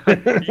once.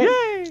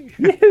 Yay!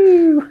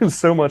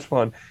 So much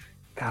fun.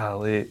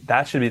 Golly,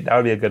 that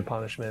would be a good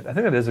punishment. I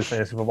think that is a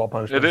fantasy football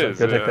punishment. It So is,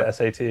 go take yeah. the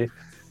SAT.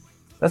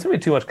 That's gonna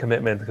be too much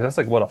commitment because that's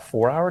like what, a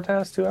 4 hour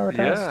test, 2 hour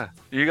test? Yeah.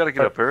 You got to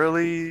get But up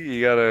early.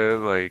 You got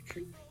to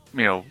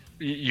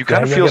you yeah,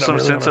 kind of you gotta feel get up some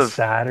early on sense a of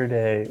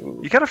Saturday.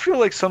 you got to feel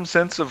like some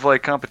sense of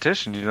like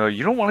competition.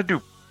 You don't want to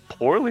do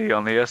poorly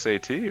on the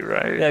SAT,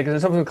 right? Yeah,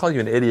 because someone's gonna call you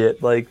an idiot.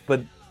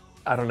 But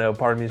I don't know.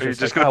 Part of me is Are you just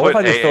just like, gonna oh, what if put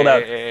I just filled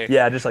out? A?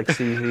 Yeah, just like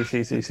C.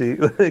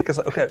 Because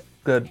okay,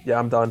 good. Yeah,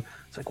 I'm done.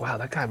 It's like, wow,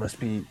 that guy must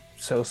be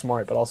so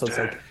smart. But also, it's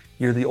like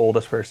you're the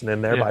oldest person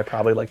in there Yeah, by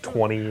probably like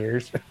 20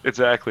 years.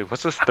 exactly.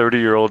 What's this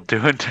 30-year-old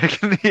doing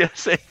taking the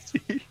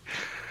SAT?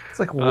 It's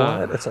like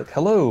Uh, what? It's like,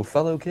 hello,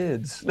 fellow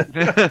kids.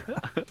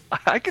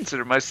 I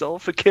consider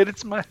myself a kid.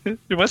 It's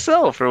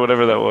myself or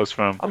whatever that was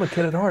from. I'm a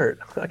kid at heart.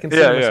 I Yeah,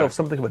 consider yeah. myself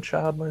something of a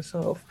child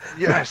myself.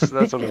 Yes,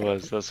 that's what it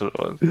was. That's what it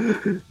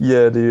was.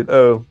 Yeah, dude.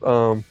 Oh,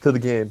 to the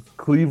game.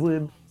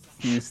 Cleveland,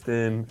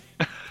 Houston,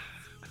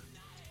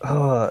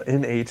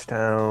 in H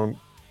Town.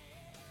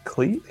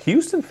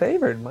 Houston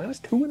favored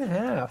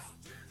 -2.5.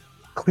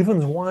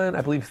 Cleveland's won,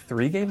 I believe,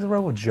 3 games in a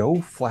row with Joe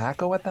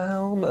Flacco at the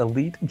helm.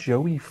 Elite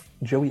Joey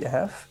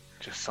F.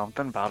 Just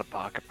something about a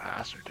pocket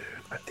passer, dude.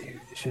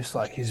 Dude, it's just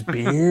like his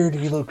beard.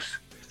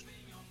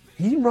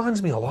 He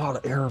reminds me a lot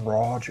of Aaron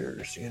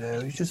Rodgers.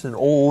 He's just an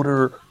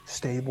older,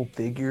 stable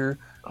figure,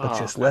 but Oh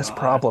just less God.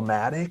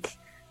 problematic.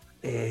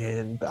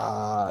 And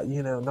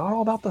not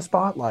all about the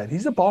spotlight.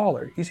 He's a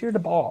baller. He's here to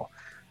ball.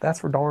 That's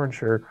for darn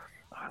sure.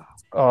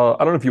 I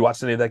don't know if you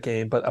watched any of that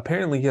game, but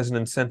apparently he has an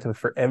incentive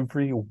for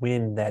every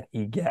win that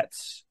he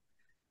gets.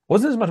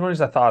 Wasn't as much money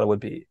as I thought it would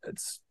be.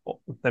 It's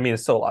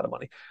still a lot of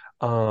money.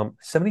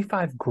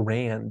 75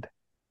 grand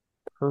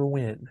per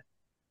win.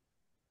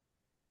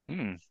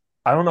 Hmm.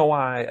 I don't know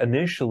why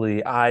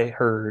initially I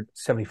heard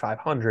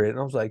 7,500 and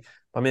I was like,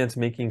 my man's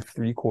making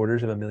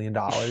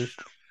 $750,000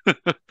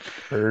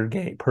 per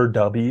game per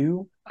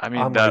W. I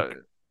mean I'm that. like,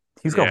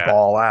 he's gonna Yeah.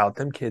 ball out.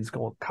 Them kids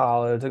going to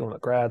college, they're going to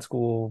grad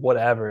school,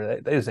 whatever.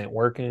 They just ain't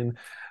working.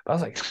 But I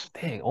was like,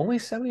 dang, only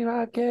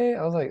 75K?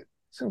 I was like,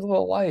 seems a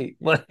little light,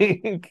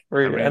 like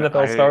for I mean,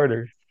 NFL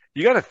starters.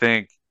 you got to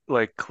think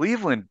like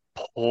Cleveland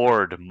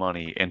poured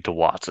money into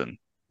Watson.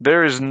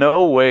 There is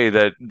no way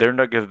that they're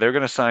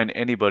gonna sign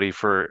anybody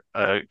for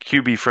a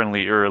QB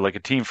friendly or like a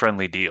team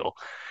friendly deal.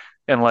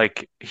 And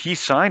like he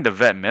signed a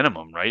vet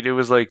minimum, right? It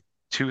was like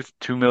two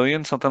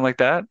million, something like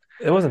that.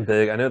 It wasn't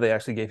big. I know they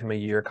actually gave him a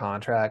year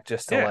contract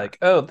just to Yeah, like,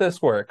 oh,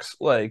 this works.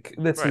 Like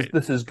this is right.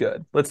 this is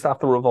good. Let's stop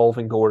the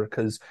revolving door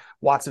because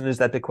Watson is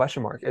that big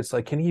question mark. It's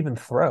like, can he even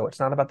throw? It's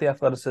not about the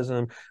athleticism.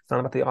 It's not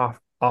about the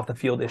off the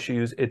field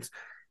issues. It's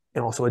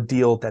and also a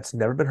deal that's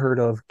never been heard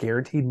of,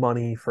 guaranteed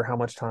money for how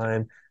much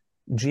time.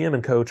 GM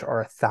and coach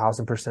are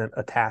 1,000%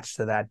 attached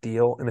to that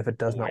deal, and if it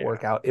does Oh not yeah.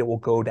 work out, it will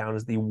go down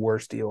as the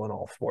worst deal in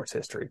all of sports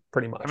history,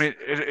 pretty I much. mean,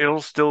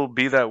 it'll still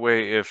be that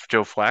way if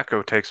Joe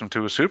Flacco takes him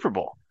to a Super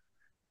Bowl.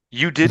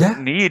 You didn't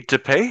Yeah. need to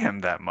pay him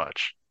that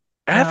much,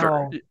 ever.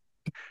 Well,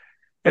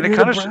 And but it you're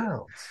the kind of,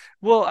 Browns.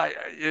 well,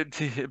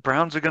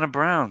 Browns are gonna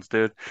Browns,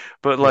 dude.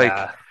 But like,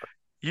 Yeah.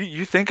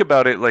 you think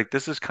about it, like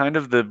this is kind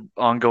of the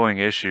ongoing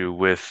issue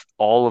with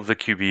all of the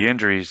QB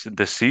injuries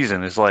this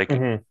season. Is like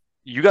Hmm.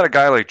 you got a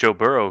guy like Joe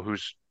Burrow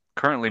who's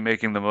currently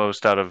making the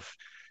most out of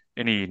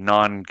any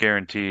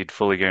non-guaranteed,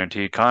 fully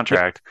guaranteed Yep.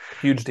 contract,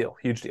 Huge deal.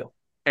 Huge deal.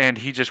 and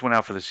he just went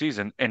out for the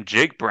season. And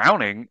Jake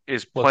Browning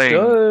is Looks playing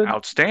good.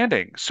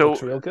 outstanding. Looks So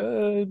real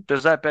good.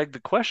 does that beg the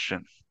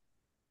question?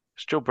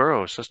 Is Joe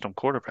Burrow a system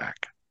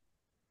quarterback?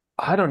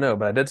 I don't know,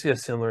 but I did see a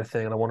similar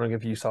thing, and I'm wondering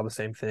if you saw the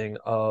same thing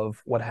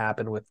of what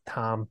happened with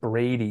Tom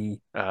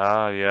Brady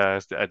Ah, yeah,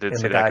 I did and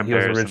see the that guy he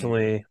was comparison.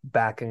 originally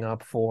backing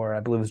up for. I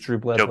believe it was Drew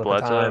Joe Bledsoe at the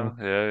time. Bledsoe,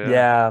 yeah, yeah,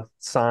 Yeah,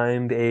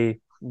 signed a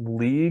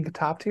league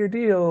top tier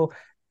deal,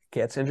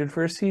 gets injured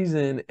for a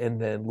season, and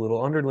then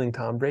little underling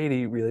Tom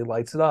Brady really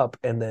lights it up.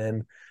 And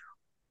then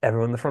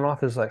everyone in the front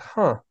office is like,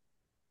 huh,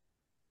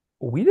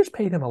 we just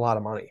paid him a lot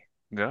of money,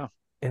 yeah.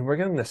 and we're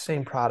getting the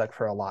same product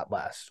for a lot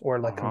less or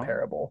like Uh-huh.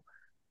 comparable.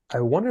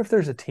 I wonder if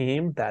there's a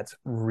team that's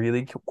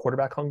really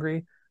quarterback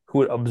hungry who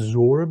would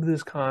absorb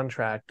this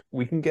contract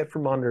we can get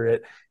from under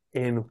it,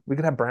 and we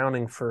could have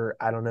Browning for,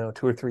 I don't know,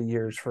 2 or 3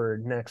 years for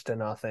next to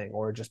nothing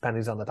or just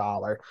pennies on the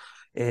dollar.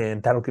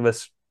 And that'll give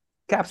us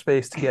cap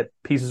space to get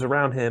pieces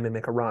around him and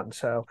make a run.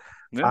 So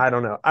Yeah, I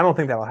don't know. I don't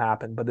think that'll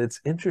happen, but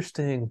it's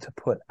interesting to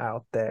put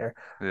out there.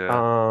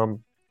 yeah.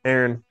 Um,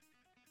 Aaron,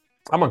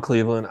 I'm on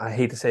Cleveland. I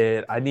hate to say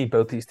it. I need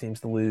both these teams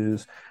to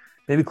lose.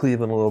 Maybe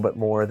Cleveland a little bit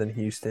more than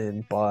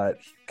Houston, but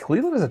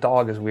Cleveland as a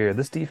dog is weird.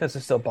 This defense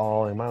is still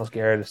balling. Miles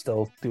Garrett is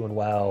still doing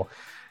well.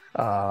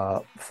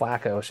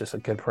 Flacco is just a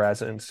good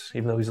presence,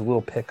 even though he's a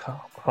little pick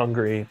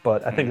hungry.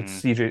 But I think it's Hmm.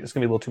 CJ. It's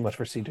gonna be a little too much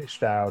for CJ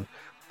Stroud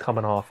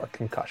coming off a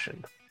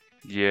concussion.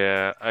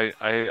 Yeah,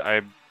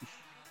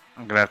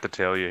 I'm gonna have to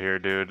tell you here,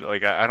 dude.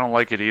 Like, I don't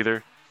like it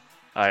either.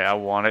 I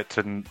want it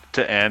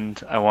to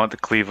end. I want the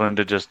Cleveland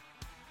to just,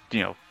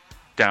 you know,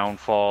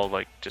 downfall,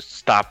 like just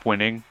stop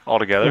winning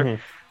altogether.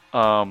 Hmm.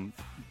 Um,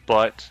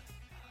 but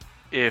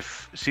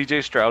if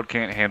CJ Stroud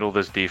can't handle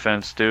this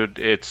defense, dude,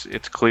 it's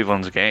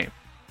Cleveland's game.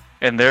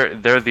 And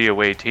they're the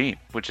away team,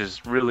 which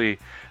is really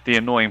the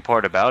annoying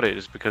part about it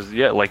is because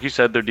yeah, like you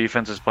said, their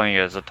defense is playing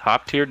as a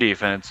top tier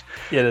defense,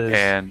 It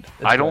is. and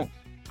It's good.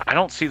 I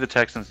don't see the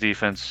Texans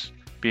defense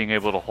being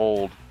able to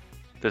hold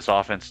this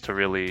offense to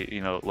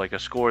really, like a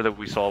score that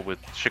we saw with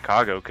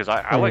Chicago, because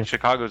I like Hmm.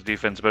 Chicago's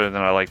defense better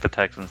than I like the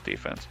Texans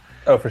defense.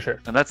 Oh, for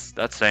sure. And that's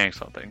saying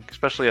something,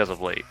 especially as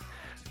of late.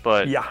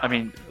 But Yeah. I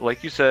mean,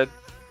 like you said,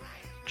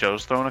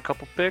 Joe's thrown a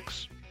couple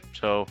picks,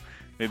 so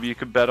maybe you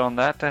could bet on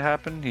that to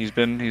happen. He's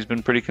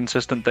been pretty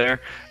consistent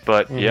there.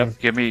 But Hmm. yep,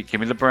 give me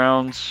the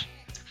Browns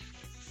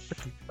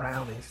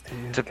Brownies,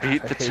 to dude. Gosh,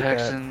 beat I the hate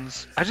that.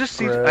 Texans.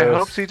 I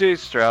hope Gross. CJ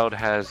Stroud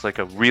has like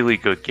a really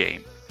good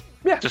game.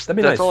 Yeah, Just that'd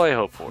be that's all nice. I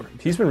hope for.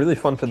 He's been really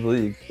fun for the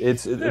league.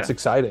 It's Yeah.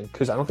 exciting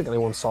because I don't think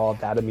anyone saw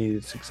that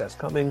immediate success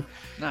coming,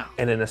 No.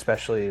 and then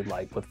especially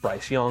like with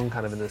Bryce Young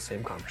kind of in the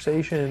same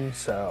conversation.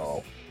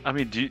 So I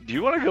mean, do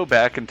you want to go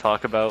back and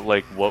talk about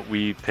like what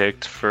we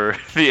picked for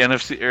the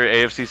NFC or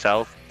AFC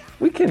South?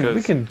 we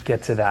Because can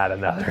get to that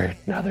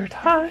another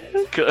time.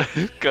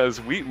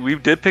 because we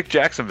did pick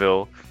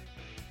Jacksonville,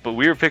 but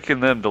we were picking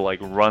them to like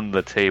run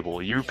the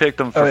table. You picked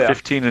them Oh for yeah,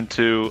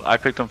 15-2. I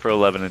picked them for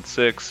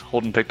 11-6.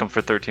 Holden picked them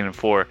for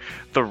 13-4.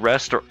 The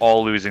rest are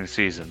all losing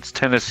seasons.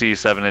 Tennessee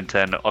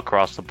 7-10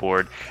 across the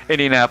board.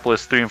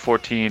 Indianapolis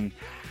 3-14.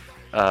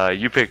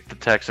 You picked the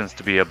Texans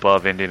to be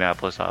above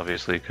Indianapolis,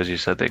 obviously, because you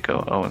said they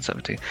go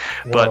 0-17.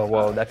 whoa, But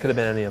whoa, that could have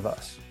been any of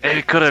us.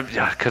 it could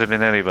have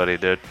been anybody,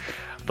 dude.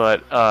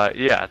 But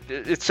yeah,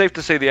 it's safe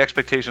to say the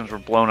expectations were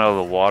blown out of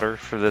the water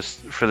for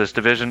this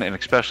division, and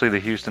especially the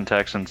Houston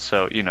Texans.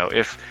 So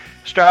if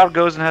Stroud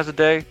goes and has a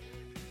day,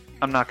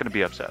 I'm not going to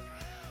be upset.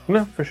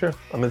 No, for sure,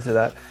 I'm into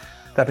that.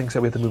 That being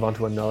said, we have to move on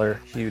to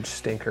another huge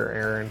stinker,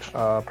 Aaron.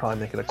 Probably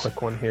make it a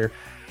quick one here.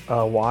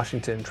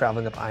 Washington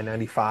traveling up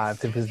I-95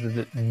 to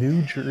visit the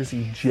New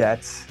Jersey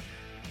Jets.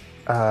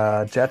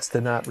 Jets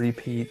did not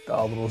repeat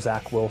little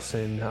Zach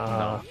Wilson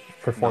No,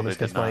 no, performance they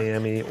did against not.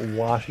 Miami.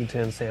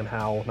 Washington, Sam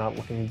Howell not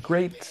looking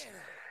great.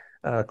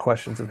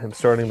 Questions of him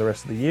starting the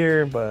rest of the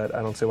year, but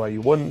I don't see why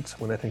you wouldn't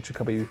when I think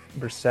Jacoby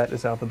Brissett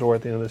is out the door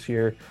at the end of this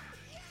year.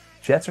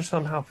 Jets are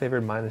somehow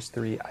favored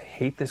 -3. I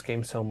hate this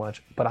game so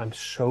much, but I'm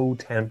so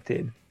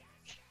tempted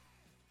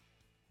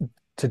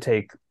to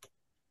take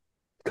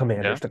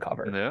Yeah, Commanders to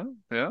cover. yeah,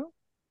 yeah.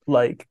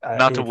 Like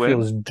Not to it win.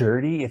 feels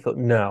dirty.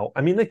 No,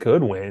 I mean they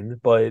could win,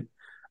 but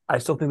I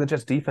still think the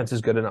Jets defense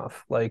is good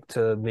enough, like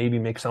to maybe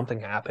make something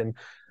happen.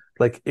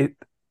 Like it,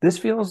 this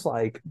feels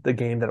like the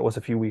game that it was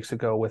a few weeks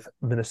ago with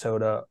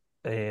Minnesota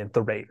and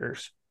the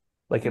Raiders.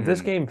 Like if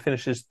this Mm, game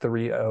finishes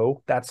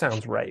 3-0, that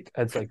sounds right.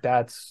 It's like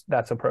that's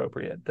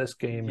appropriate. This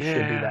game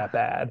should be yeah, that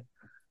bad.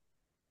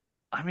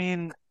 I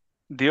mean,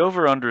 the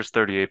over under is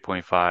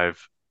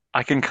 38.5.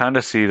 I can kind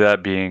of see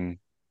that being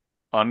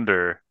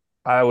under.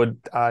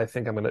 I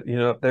think I'm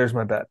gonna, there's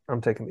my bet.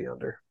 I'm taking the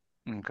under.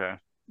 Okay.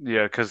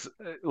 Yeah, because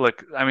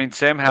look, I mean,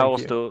 Sam Thank Howell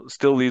you.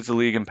 still leads the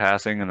league in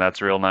passing, and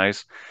that's real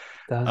nice.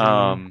 Does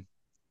he? Um,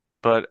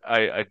 but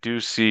I do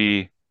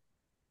see.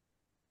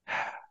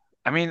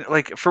 I mean,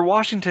 like for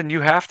Washington,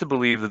 you have to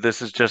believe that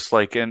this is just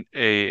like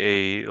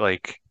a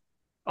like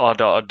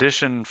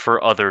audition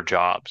for other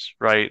jobs,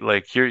 right?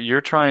 Like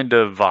you're trying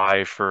to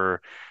vie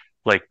for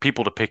like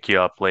people to pick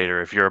you up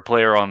later if you're a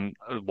player on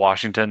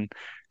Washington,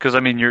 because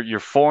I mean you're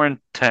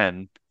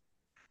 4-10.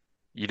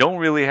 You don't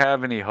really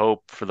have any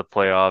hope for the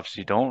playoffs.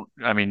 You don't.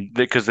 I mean,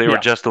 because they were Yeah,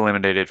 just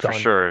eliminated for done.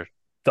 sure.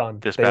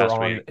 done. this They were past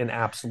on week. an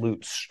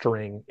absolute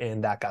string,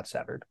 and that got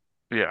severed.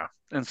 Yeah.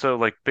 And so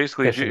like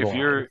basically if you Fishing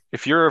line.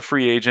 if you're a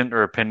free agent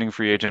or a pending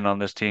free agent on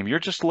this team, you're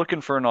just looking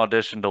for an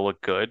audition to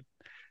look good.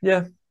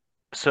 Yeah,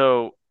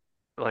 So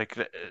like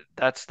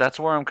that's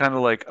where I'm kind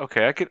of like,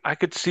 okay, I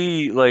could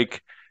see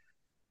like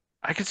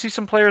I could see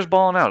some players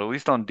balling out, at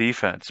least on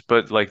defense.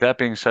 But like that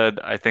being said,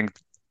 I think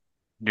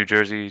New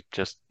Jersey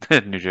just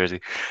New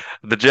Jersey.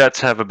 The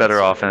Jets have a yes, better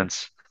sir.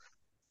 offense.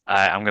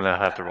 I'm gonna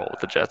have to roll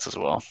with the Jets as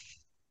well.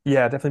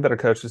 Yeah, definitely better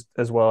coaches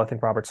as well. I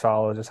think Robert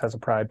Saleh just has a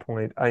pride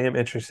point. I am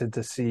interested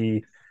to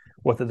see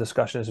what the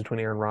discussion is between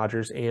Aaron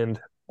Rodgers and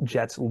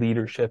Jets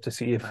leadership to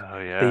see if Oh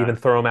they yeah. even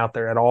throw him out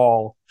there at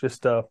all,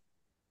 just to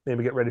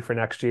maybe get ready for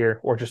next year,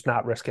 or just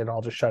not risk it at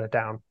all, just shut it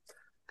down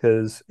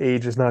because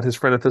age is not his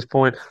friend at this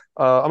point.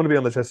 I'm going to be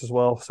on the Jets as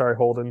well. Sorry,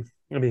 Holden.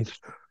 I mean,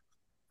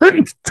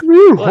 oh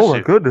Bless my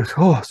you. goodness.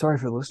 Oh, sorry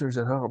for the listeners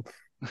at home.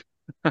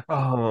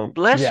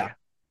 Bless Yeah, you.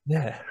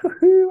 yeah,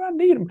 I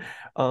need him.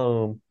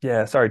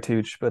 Yeah, sorry,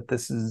 Tooch, but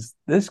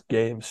this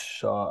game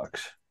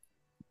sucks.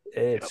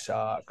 It Yep.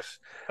 sucks.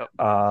 Yep.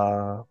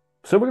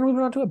 So we're gonna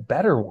move on to a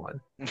better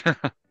one.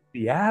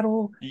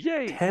 Seattle,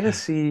 Yay.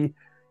 Tennessee.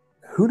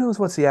 Who knows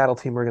what Seattle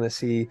team we're gonna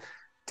see?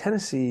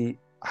 Tennessee.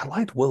 I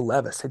liked Will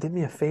Levis. They did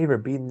me a favor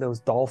beating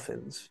those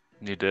Dolphins.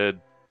 You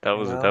did. That You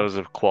was that know, was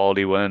a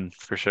quality win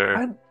for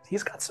sure.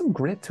 he's got some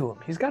grit to him.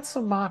 He's got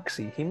some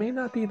moxie. He may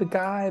not be the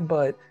guy,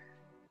 but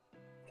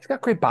he's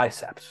got great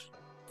biceps.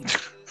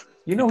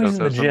 You He know he's does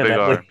in the have some gym big at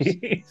arms.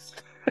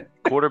 least.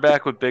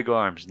 Quarterback with big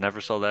arms. Never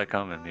saw that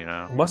coming, you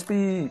know. Must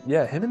be,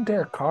 yeah, him and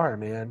Derek Carr,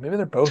 man. Maybe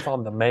they're both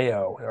on the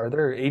Mayo. Are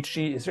there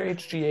HG? Is there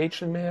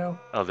HGH in Mayo?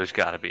 Oh, there's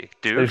gotta be.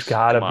 There's Dukes?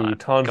 gotta Come be on.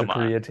 tons of Come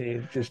on.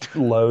 creatine, just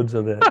loads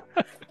of it.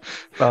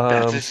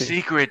 That's a See,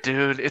 secret,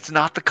 dude. It's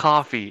not the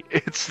coffee.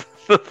 It's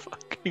the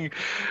fucking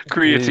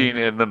creatine dude,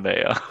 in the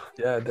mayo.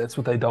 yeah, that's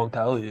what they don't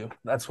tell you.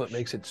 That's what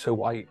makes it so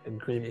white and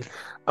creamy.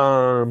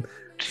 Um,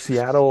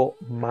 Jesus. Seattle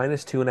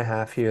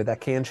 -2.5 here.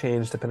 That can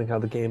change depending how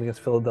the game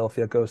against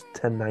Philadelphia goes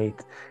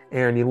tonight.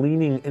 Aaron, you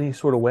leaning any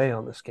sort of way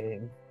on this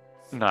game?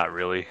 Not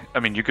really. I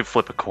mean, you could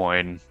flip a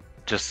coin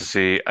just to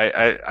see.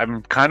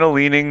 I'm kind of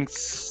leaning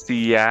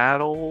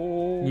Seattle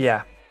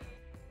Yeah,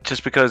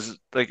 just because,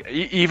 like,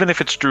 even if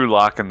it's Drew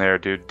Lock in there,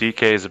 dude,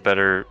 DK is a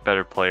better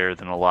player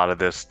than a lot of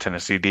this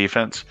Tennessee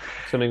defense.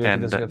 assuming if he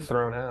And doesn't get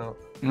thrown out.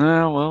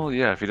 no, well,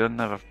 yeah, if he doesn't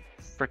have a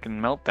freaking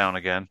meltdown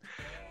again.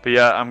 But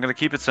yeah, I'm gonna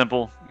keep it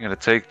simple. I'm gonna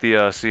take the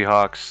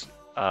Seahawks.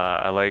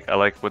 I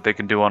like what they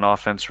can do on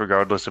offense,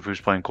 regardless of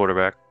who's playing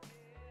quarterback.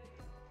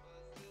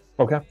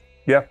 Okay.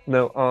 Yeah,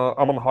 no,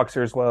 I'm on the Hawks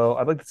here as well.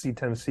 I'd like to see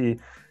Tennessee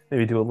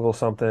maybe do a little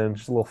something,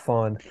 just a little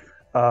fun.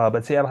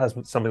 But Seattle has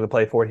something to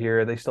play for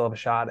here. They still have a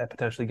shot at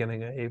potentially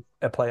getting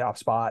a playoff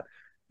spot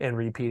and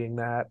repeating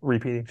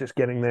just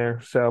getting there.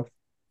 So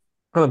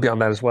I'm gonna be on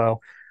that as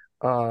well.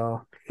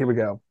 Here we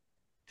go.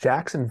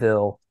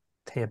 Jacksonville,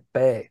 Tampa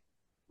Bay.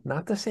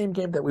 Not the same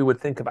game that we would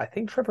think of. I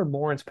think Trevor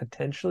Lawrence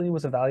potentially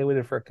was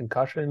evaluated for a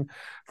concussion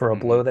for a Hmm.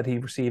 blow that he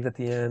received at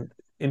the end.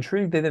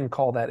 Intrigued they didn't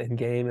call that in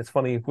game. It's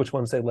funny which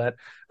ones they let.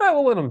 Oh,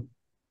 we'll let them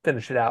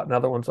finish it out. And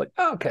other ones like,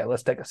 oh, okay,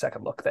 let's take a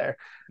second look there.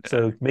 Yeah.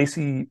 So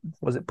Macy,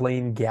 was it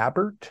Blaine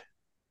Gabbert?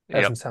 That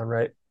Yep. doesn't sound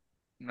right.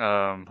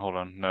 Hold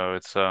on. No,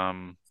 it's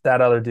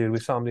That other dude, we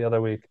saw him the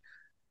other week.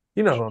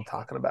 You know who I'm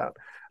talking about.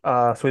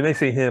 So we may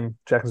see him,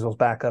 Jacksonville's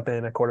backup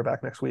in at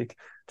quarterback next week.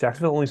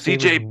 Jacksonville only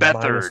favors CJ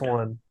Beathard.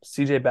 -1.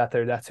 CJ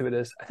Beathard, that's who it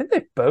is. I think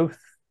they both.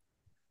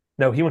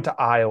 No, he went to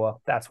Iowa.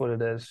 That's what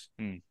it is.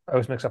 Hmm. I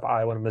always mix up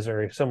Iowa and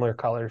Missouri, similar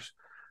colors.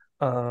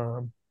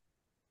 Um,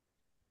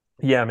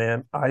 yeah,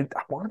 man, I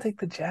want to take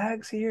the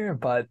Jags here,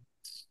 but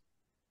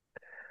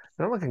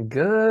they're not looking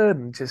good.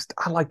 And just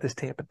I like this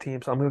Tampa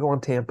team, so I'm gonna go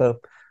on Tampa.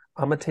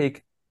 I'm gonna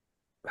take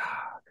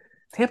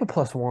Tampa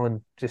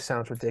 +1. Just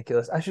sounds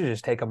ridiculous. I should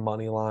just take a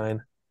money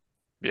line.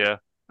 Yeah.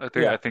 I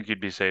Yeah, think you'd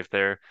be safe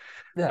there.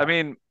 I yeah,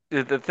 mean,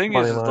 the thing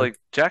money is line. like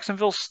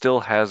Jacksonville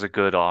still has a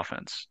good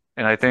offense,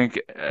 and I think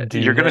Do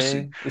you're gonna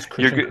see they? Is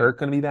you're Christian go- Kirk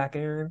gonna be back,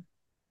 Aaron?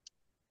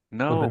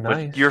 Would have no, been but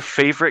your nice.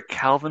 favorite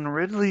Calvin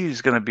Ridley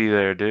is gonna be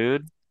there,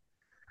 dude.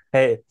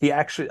 Hey, he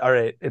actually, all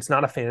right, it's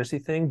not a fantasy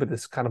thing, but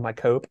it's kind of my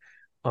cope.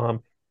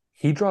 Um,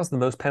 he draws the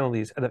most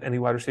penalties out of any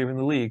wide receiver in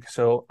the league.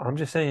 So I'm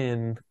just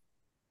saying,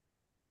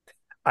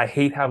 I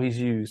hate how he's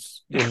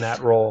used in that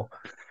role.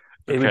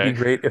 It would be Okay.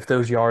 great if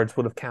those yards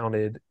would have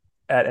counted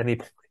at any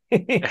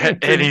At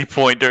point. any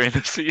point during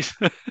the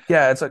season.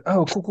 Yeah, it's like,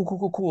 oh, cool, cool, cool,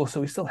 cool, cool.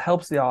 So he still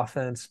helps the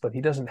offense, but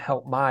he doesn't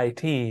help my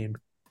team.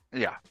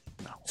 Yeah.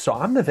 No. So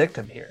I'm the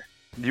victim here.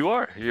 You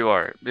are. You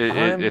are.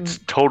 It's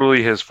I'm,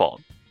 totally his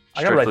fault.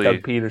 I gotta write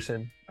Doug Strictly.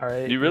 Peterson. All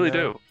right, You really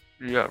do.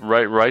 Yeah.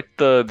 Right.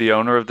 The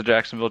owner of the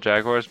Jacksonville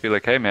Jaguars. Be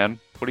like, hey man,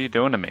 what are you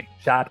doing to me?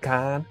 Shad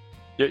Khan.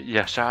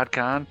 Yeah, Shad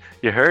Khan.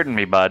 You're hurting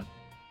me, bud.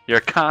 You're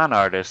a con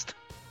artist.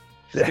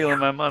 Yeah, Stealing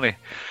my money.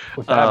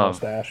 with that Um.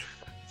 mustache.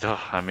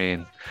 I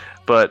mean,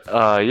 but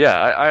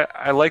yeah,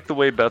 I like the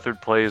way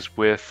Beathard plays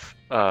with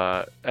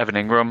Evan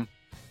Ingram,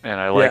 and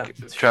I Yeah, like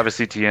Travis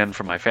Etienne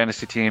for my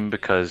fantasy team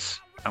because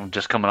I'm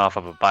just coming off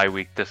of a bye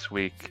week this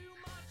week.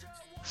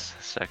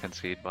 second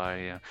seed by,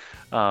 yeah.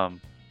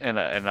 And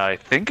I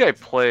think I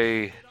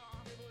play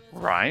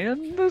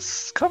Ryan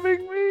this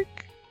coming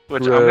week,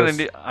 which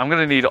Gross. I'm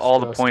gonna need all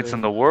the points in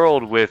Disgusting. the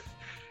world with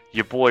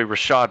your boy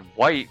Rashad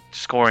White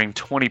scoring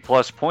 20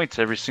 plus points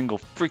every single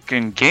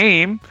freaking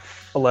game.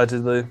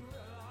 Allegedly.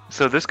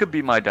 So this could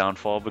be my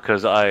downfall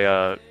because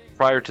I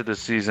prior to the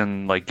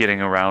season, like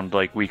getting around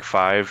like week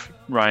 5,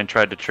 Ryan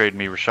tried to trade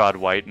me Rashad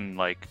White and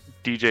like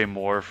DJ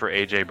Moore for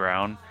AJ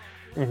Brown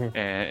Hmm.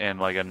 and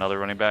like another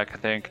running back, I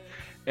think.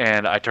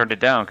 And I turned it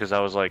down because I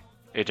was like,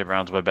 AJ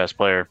Brown's my best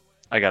player.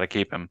 I got to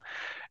keep him.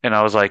 And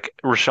I was like,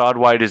 Rashad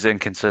White is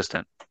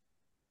inconsistent.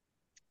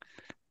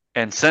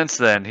 And since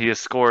then, he has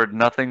scored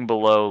nothing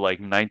below like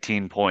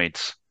 19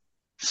 points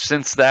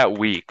since that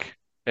week.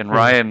 And Hmm.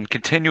 Ryan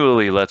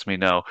continually lets me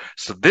know.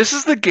 So this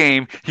is the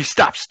game. He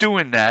stops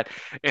doing that,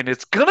 and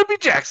it's gonna be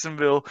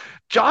Jacksonville.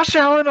 Josh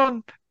Allen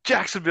on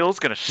Jacksonville is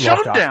gonna shut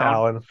Love him Josh down.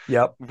 Allen.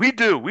 Yep. We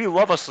do. We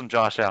love us some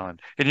Josh Allen.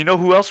 And you know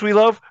who else we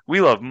love? We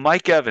love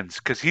Mike Evans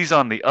because he's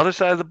on the other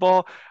side of the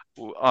ball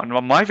on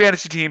my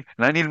fantasy team,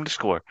 and I need him to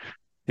score.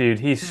 Dude,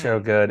 he's so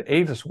Hmm. good.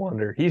 Avis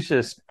Wonder. He's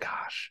just,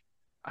 gosh,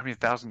 I mean,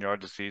 1,000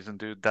 yards a season,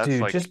 dude. That's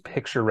dude, like just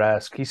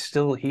picturesque. He's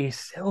still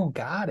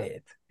got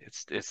it.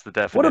 it's the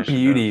What a definition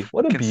beauty. of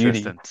What a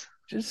beauty. consistent.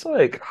 Just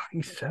like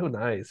he's so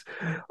nice.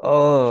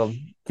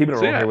 Keeping it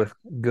So rolling here yeah, with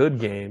good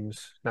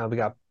games. Now we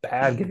got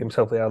bad games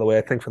hopefully out of the way,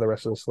 I think, for the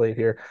rest of the slate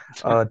here.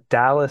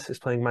 Dallas is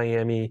playing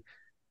Miami.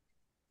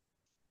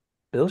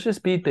 Bills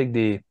just beat Big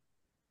D,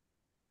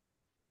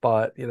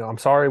 but I'm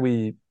sorry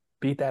we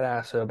beat that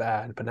ass so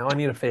bad, but now I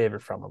need a favor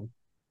from them.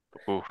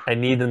 oof, I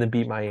need them to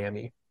beat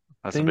Miami.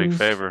 that's a big Things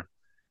favor,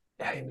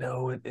 I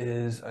know it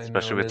is. I know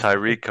especially it with is. I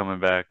think Tyreek coming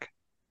back.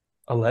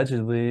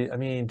 allegedly, I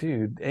mean,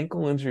 dude,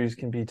 ankle injuries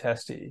can be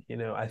testy.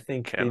 I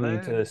think they Can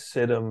need they? to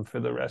sit him for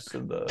the rest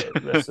of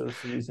the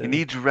He season.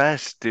 needs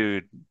rest,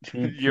 dude.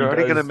 He You're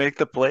already gonna does. make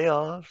the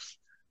playoffs.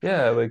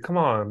 Yeah, like come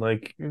on,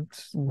 like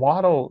it's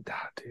Waddle.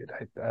 Ah, dude,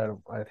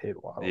 I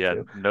hate Waddle Yeah,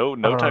 too. no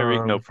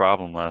Tyreek, no Um,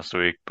 problem last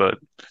week, but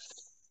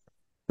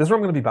this is where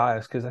I'm going to be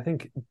biased because I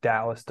think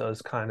Dallas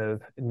does kind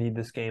of need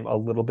this game a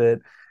little bit,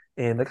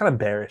 and they're kind of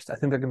embarrassed. I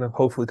think they're going to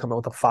hopefully come out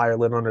with a fire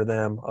lit under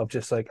them of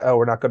just like, oh,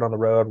 we're not good on the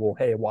road. Well,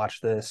 hey,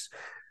 watch this.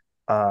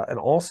 And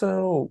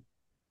also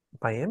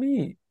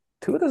Miami,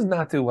 Tua does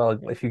not do well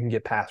if you can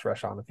get pass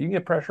rush on. If you can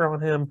get pressure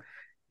on him,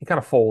 he kind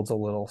of folds a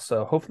little.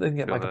 So hopefully they can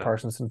get feel Micah that.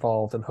 Parsons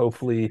involved, and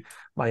hopefully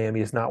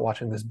Miami is not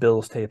watching this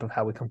Bills tape of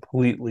how we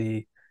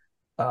completely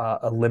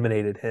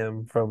eliminated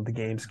him from the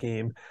game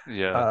scheme.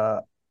 Yeah.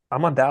 Uh,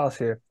 I'm on Dallas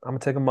here. I'm gonna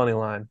take a money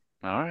line.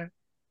 All right.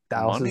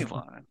 Dallas Money is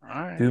line. All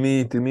right. do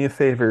me a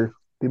favor.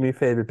 Do me a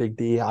favor, Big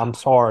D. I'm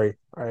sorry,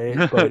 all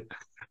right, but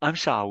I'm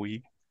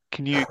sorry.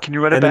 Can you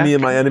run it enemy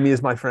of back? my enemy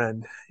is my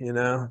friend. You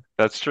know,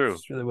 That's true.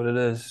 it's really what it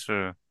is.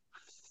 True.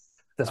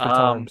 Desperate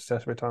Um, times.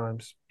 Desperate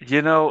times.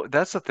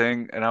 that's the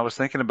thing, and I was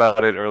thinking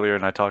about it earlier,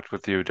 and I talked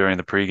with you during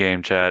the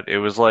pregame chat. It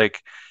was like,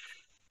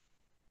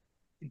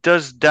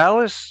 does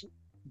Dallas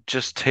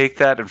just take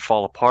that and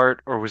fall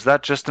apart, or was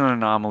that just an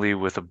anomaly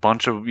with a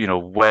bunch of,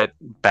 wet,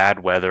 bad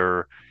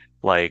weather?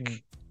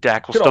 Like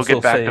Dak will Could still also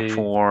get back to say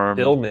form,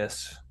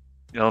 illness.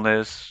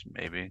 illness,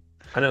 maybe.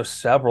 I know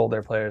several of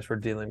their players were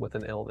dealing with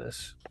an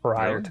illness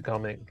prior to Really?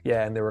 coming.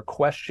 Yeah, and there were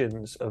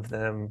questions of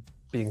them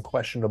being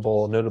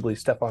questionable, notably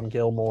Stephon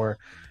Gilmore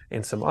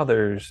and some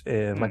others.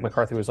 And Mike Hmm.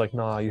 McCarthy was like,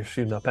 nah, you're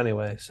shooting up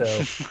anyway. So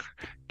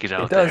Get it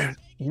out does there.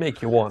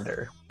 make you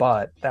wonder.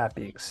 But that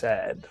being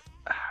said,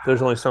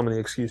 there's only so many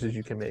excuses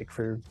you can make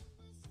for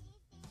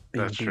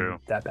being That's beat true.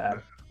 that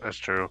bad. That's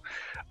true.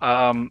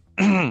 Um,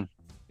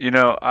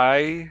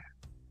 I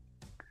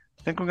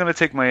think I'm gonna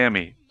take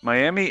Miami.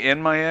 Miami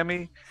in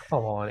Miami.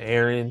 Come on,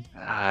 Aaron.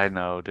 I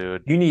know,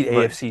 dude. You need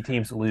But AFC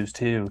teams to lose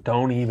too.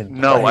 Don't even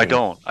no, I play.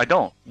 don't. I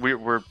don't.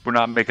 We're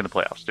not making the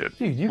playoffs, dude.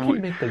 Dude, you We,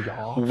 can make the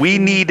offs, we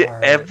dude. need All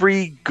right.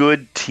 every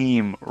good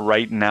team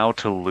right now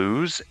to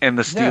lose and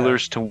the Yeah.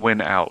 Steelers to win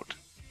out.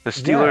 The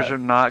Steelers Yeah. are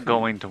not Dude,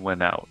 going to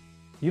win out.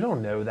 you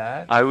don't know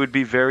that. I would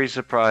be very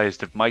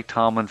surprised if Mike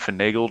Tomlin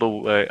finagled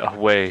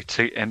away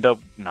to end up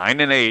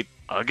 9-8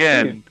 Dude,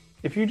 again.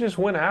 if you just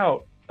went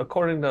out,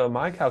 according to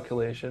my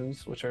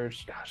calculations, which are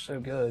gosh so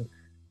good,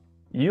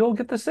 you'll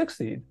get the sixth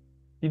seed.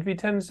 You'd be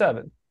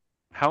 10-7.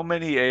 How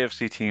many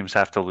AFC teams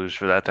have to lose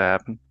for that to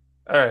happen?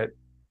 All right.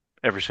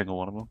 Every single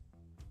one of them.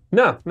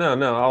 No, no,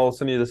 no. I'll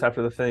send you this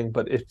after the thing,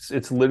 but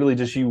it's literally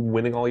just you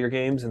winning all your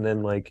games and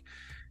then like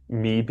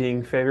me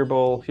being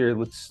favorable. Here,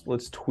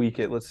 let's tweak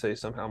it. Let's say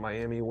somehow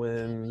Miami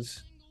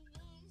wins.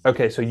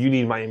 Okay, so you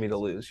need Miami to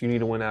lose. You need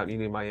to win out. You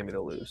need Miami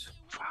to lose.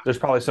 There's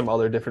probably some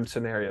other different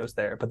scenarios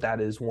there, but that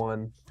is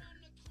one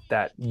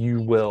that you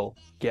will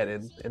get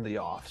in the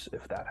offs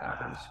if that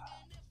happens.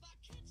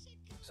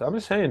 So I'm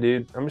just saying,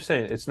 dude. I'm just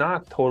saying it's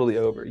not totally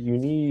over. You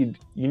need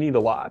a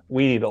lot.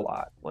 We need a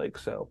lot. Like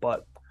so,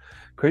 but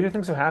crazy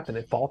things have happened.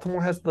 If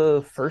Baltimore has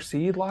the first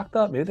seed locked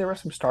up, maybe there are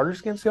some starters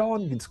against y'all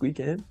and you can squeak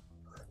in.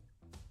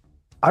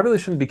 I really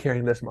shouldn't be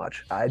caring this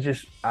much. I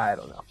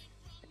don't know.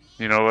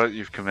 You know what?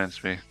 You've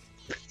convinced me.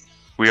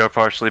 We are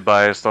partially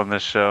biased on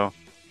this show.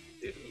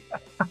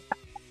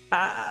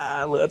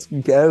 Let's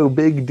go,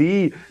 Big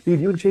D. Dude,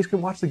 you and Chase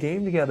can watch the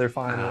game together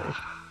finally.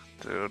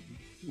 Dude.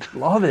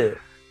 Love it.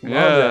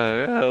 Love that.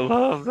 Yeah, yeah, I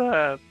love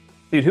that.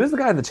 Dude, who was the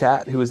guy in the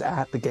chat who was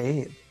at the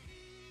game?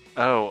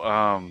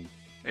 Oh,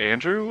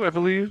 Andrew, I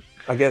believe.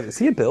 I guess, is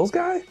he a Bills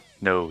guy?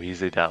 No,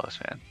 he's a Dallas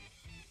fan.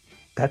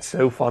 That's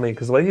so funny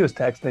because the way he was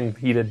texting,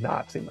 he did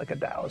not seem like a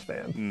Dallas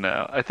fan.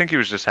 No, I think he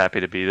was just happy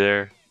to be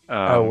there.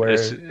 Oh,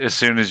 As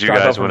soon as you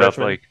drive up guys from went up,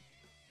 Richmond?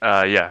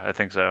 like, yeah, I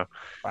think so.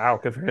 Wow,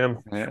 good for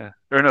him. Yeah.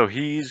 Or no,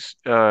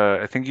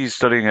 I think he's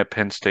studying at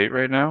Penn State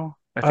right now.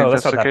 I Oh, think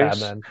that's that's not the that bad case.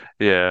 then.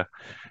 Yeah.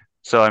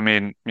 So I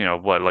mean,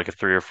 what, like a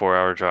 3 or 4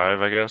 hour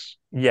drive, I guess.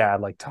 Yeah,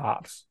 like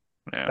tops.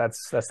 Yeah.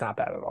 That's not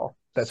bad at all.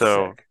 That's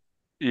So sick.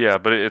 yeah,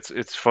 but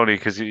it's funny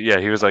because yeah,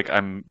 he was like,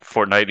 I'm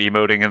Fortnite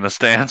emoting in the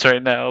stands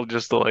right now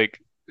just to like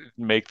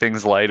make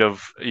things light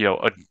of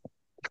a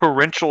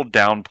torrential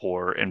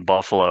downpour in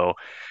Buffalo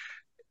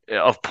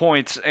of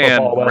points Football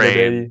and weather, rain.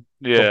 baby.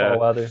 Yeah. Football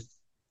weather.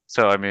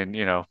 So I mean,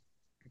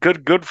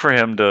 good for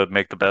him to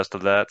make the best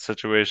of that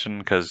situation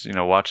because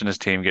watching his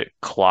team get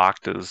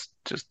clocked is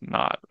just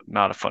not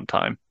a fun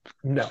time.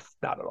 No,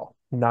 not at all.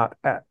 Not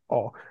at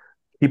all.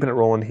 Keeping it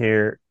rolling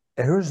here.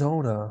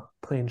 Arizona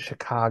playing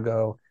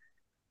Chicago.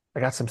 I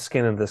got some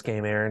skin in this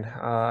game, Aaron.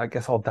 I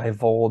guess I'll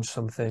divulge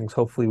some things.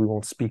 Hopefully, we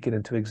won't speak it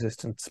into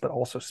existence, but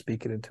also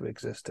speak it into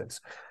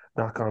existence.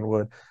 Knock on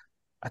wood.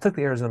 I took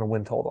the Arizona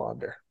win total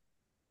under.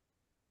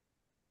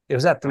 It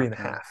was at three and a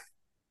Okay. half.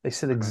 They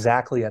sit Okay.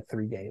 exactly at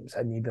 3 games.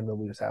 I need them to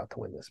lose out to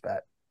win this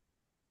bet.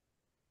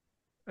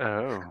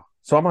 Oh.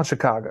 So I'm on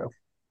Chicago.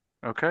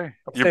 Okay.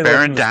 I'm You're staying away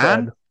from bearing the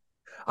spread. down?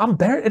 I'm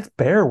bear. It's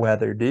bear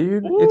weather,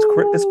 dude. It's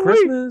Ooh.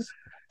 Christmas.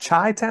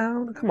 Chi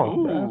Town. Come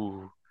on, bro.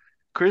 Ooh.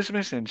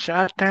 Christmas in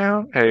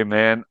Chi-Town. Hey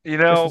man,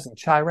 Christmas in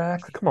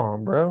Chirac. Come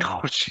on, bro.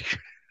 oh gee.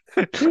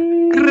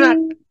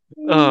 Chief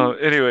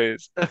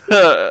Anyways.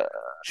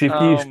 Keef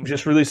Um,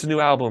 just released a new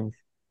album.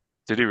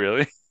 did he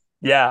really?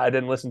 Yeah, I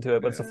didn't listen to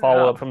it, but it's a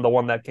follow up Oh. from the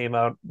one that came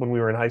out when we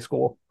were in high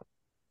school.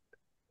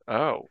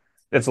 Oh.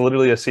 It's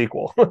literally a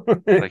sequel.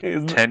 Like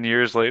 10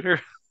 years later?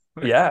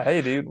 Yeah,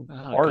 hey, dude.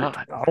 Oh Art.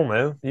 God. I don't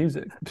know.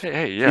 Music.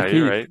 Hey, yeah, Chief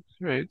you're Keef. right.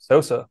 You're right.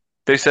 Sosa.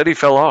 They said he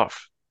fell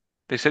off.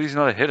 They said he's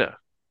not a hitter,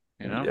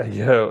 you know? Yeah,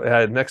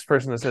 yo, next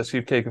person that says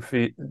Chief Keef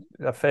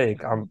a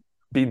fake, I'm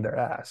beating their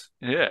ass.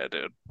 Yeah,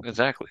 dude.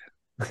 Exactly.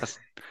 That's...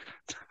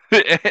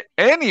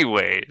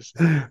 Anyways,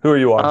 Who are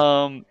you on?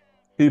 um,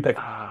 Who you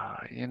picking?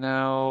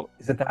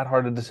 Is it that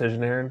hard a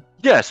decision, Aaron?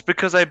 yes,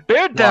 because I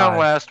bared down Why?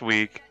 last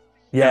week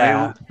and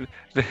Yeah.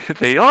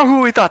 they are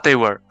who we thought they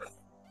were.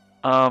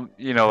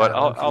 You know what?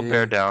 I'll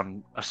bear Okay.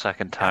 down a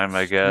second time,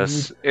 I Yes,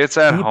 dude. guess. It's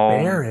at Keep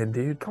home. bearing,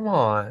 dude. Come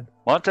on.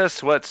 Montez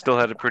Sweat still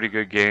had a pretty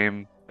good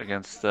game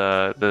against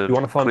the You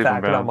want a fun Cleveland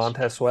fact about Browns.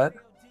 Montez Sweat?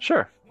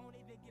 Sure.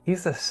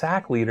 He's the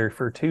sack leader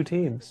for 2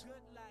 teams.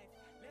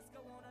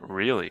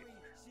 Really?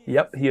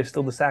 Yep, he is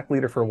still the sack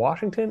leader for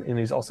Washington, and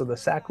he's also the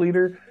sack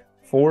leader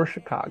for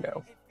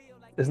Chicago.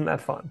 Isn't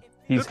that fun?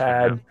 He's Good for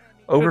had him.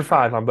 over Good for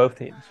five him. on both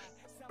teams.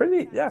 Pretty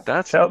neat. Yeah.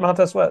 That's Shout out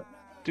Montez Sweat.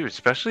 Dude,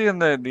 especially in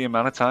the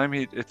amount of time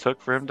it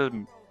took for him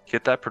to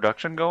get that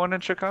production going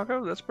in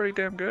Chicago. That's pretty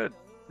damn good.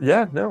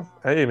 Yeah, no.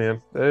 Hey,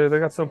 man. They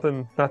got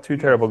something not too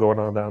terrible going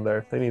on down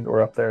there.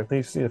 We're up there. They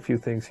need to see a few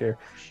things here.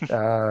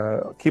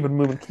 Keep it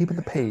moving, keeping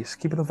the pace,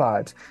 keeping the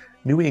vibes.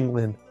 New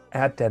England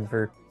at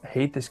Denver. I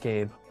hate this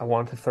game. I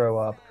want to throw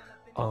up.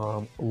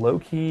 Low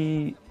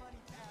key,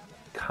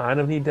 kind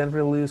of need Denver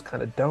to lose,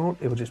 kind of don't.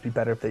 It would just be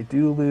better if they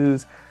do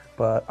lose,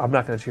 but I'm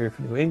not going to cheer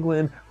for New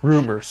England.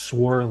 Rumors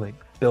swirling.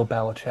 Bill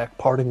Belichick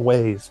parting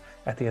ways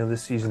at the end of the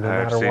season, no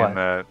I've matter seen what.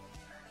 that.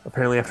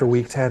 Apparently, after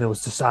week 10, it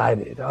was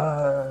decided.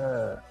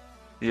 Who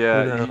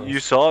Yeah, knows? you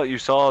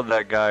saw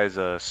that guy's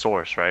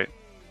source, right?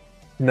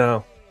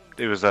 No.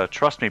 It was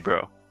Trust Me,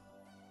 Bro.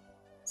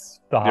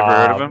 You ever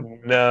heard of Stop. him?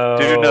 Dude, no,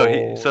 No.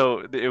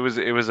 it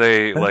was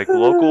a like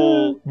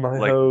local My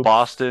like hopes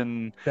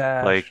Boston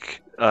dashed.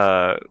 like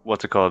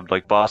what's it called?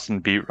 Like Boston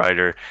beat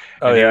writer.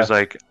 Oh, And he yeah. was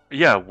like,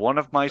 yeah, one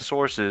of my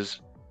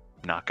sources,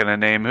 not gonna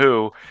name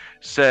who,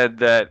 said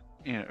that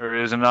or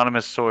his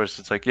anonymous source,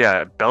 it's like,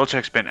 yeah,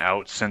 Belichick's been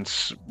out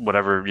since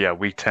whatever, yeah,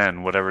 week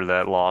 10, whatever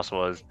that loss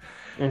was.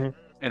 Hmm.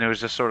 And it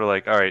was just sort of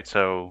like, all right,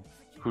 so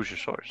who's your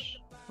source?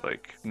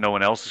 Like no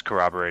one else is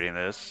corroborating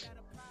this.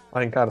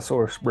 I ain't got a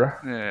source, bruh.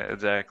 Yeah,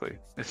 exactly.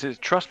 This is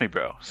trust me,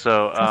 bro.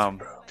 So, Trust me,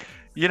 bro.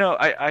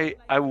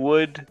 I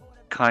would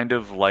kind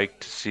of like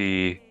to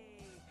see.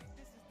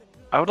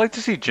 I would like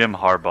to see Jim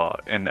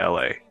Harbaugh in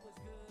LA,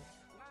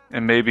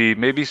 and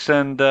maybe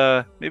send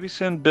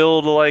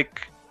Bill to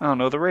like I don't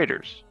know the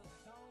Raiders.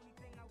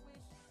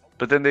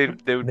 But then they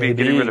would be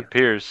getting rid Maybe. of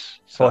Pierce,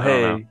 so Well, I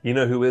don't know. hey, you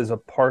know who is at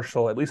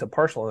least a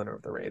partial owner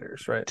of the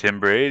Raiders, right? Tim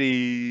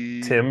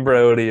Brady, Tim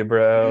Brody,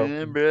 bro.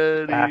 Tim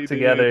Back Brady, dude.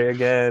 together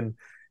again.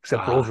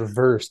 Except roles Ah,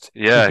 reversed.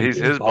 He'd yeah, be he's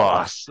his his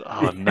boss. boss.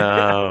 Oh Yeah.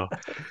 no,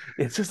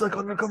 It's just like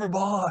undercover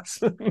boss.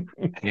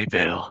 hey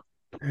Bill,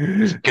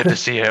 it's good to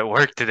see you at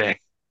work today.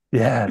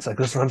 Yeah, it's like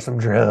let's run some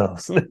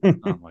drills.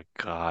 Oh my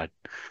God.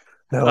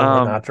 No, we're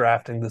Um, not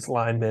drafting this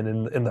lineman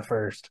in the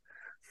first.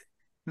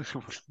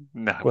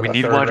 No, with we a need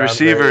third wide round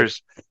grade.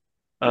 receivers.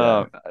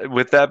 Yeah.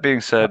 With that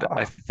being said,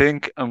 I Ah,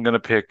 think I'm gonna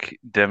pick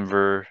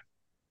Denver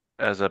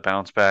as a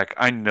bounce back.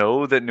 I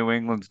know that New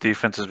England's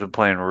defense has been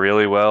playing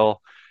really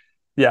well.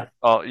 yeah.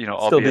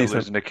 Still Albeit decent.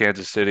 losing to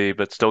Kansas City,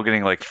 but still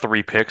getting like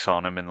 3 picks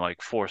on him and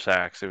like 4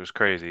 sacks. It was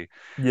crazy.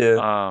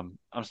 Yeah.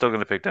 I'm still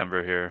gonna pick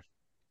Denver here,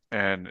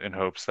 and in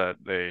hopes that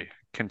they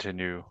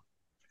continue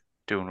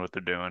doing what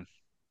they're doing.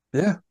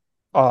 Yeah.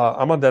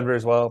 I'm on Denver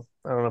as well.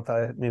 I don't know if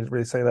I need to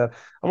really say that.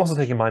 I'm also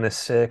taking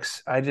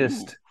 -6.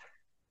 Ooh,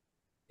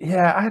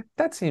 Yeah,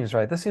 that seems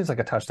right. This seems like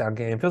a touchdown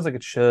game. Feels like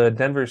it should.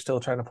 Denver's still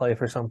trying to play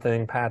for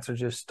something. Pats are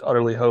just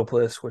utterly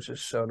hopeless, which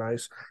is so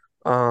nice.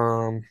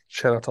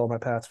 Shout out to all my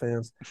Pats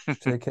fans.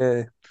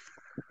 JK,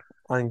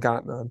 I ain't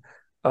got none.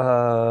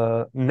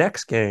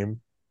 Next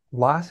game,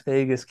 Las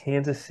Vegas,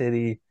 Kansas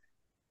City.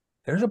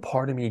 There's a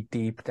part of me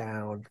deep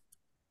down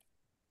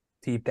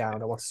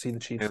that wants to see the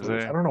Chiefs is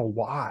lose. I there? don't know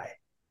why.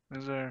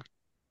 Is there?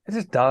 It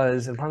just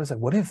does. And part of it's like,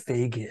 what if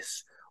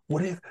Vegas?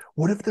 What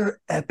if their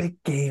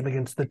epic game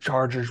against the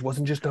Chargers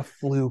wasn't just a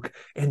fluke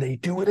and they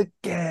do it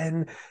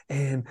again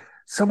and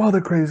some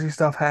other crazy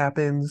stuff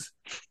happens?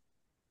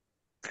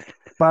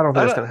 But I don't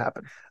think I that's don't. gonna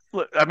happen.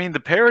 Look, I mean, the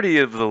parity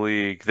of the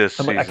league this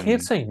I'm like, I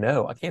can't season, say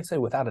no. I can't say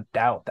without a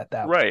doubt that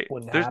right?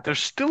 wouldn't There's happen.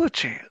 still a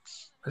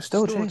chance. There's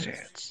still a Still a chance.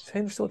 chance.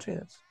 There's still a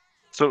chance.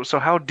 So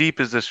how deep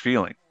is this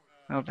feeling?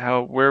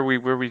 How where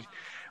we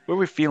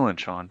feeling,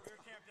 Sean?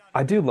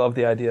 I do love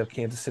the idea of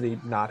Kansas City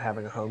not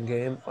having a home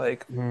game.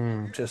 Like,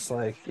 just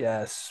like,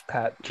 yes,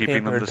 Pat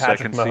Keeping them Panther and the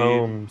Patrick second seed.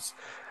 Mahomes.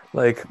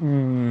 Like,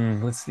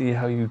 let's see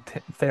how you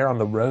fare on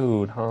the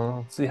road, huh?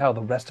 Let's see how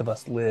the rest of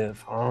us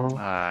live, huh?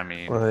 I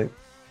mean, Like,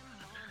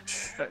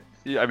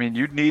 yeah, I mean,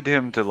 you'd need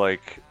him to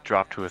like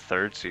drop to a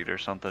third seed or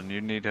something.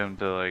 You'd need him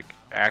to like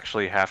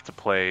actually have to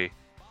play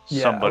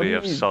yeah, I would somebody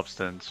of need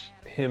substance.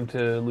 him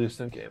to lose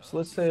some games.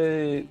 Let's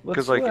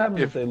Because see what like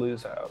happens if if they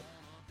lose out.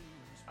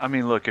 I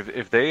mean, look,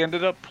 if they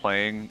ended up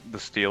playing the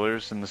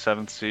Steelers in the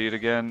seventh seed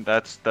again,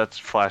 that's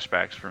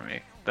flashbacks for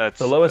me.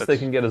 The That's lowest they that's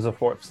can get is a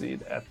fourth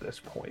seed at this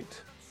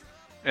point.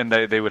 and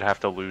they would have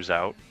to lose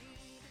out.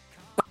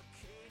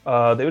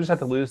 They would just have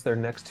to lose their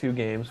next two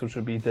games, which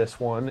would be this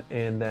one,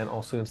 and then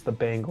also against the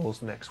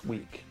Bengals next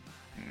week.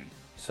 Hmm.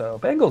 So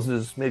Bengals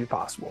is maybe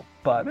possible,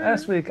 but Eh,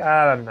 last week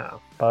I don't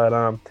know.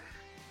 But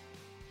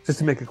just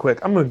to make it quick,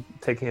 I'm going to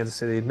take Kansas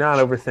City. Not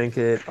overthink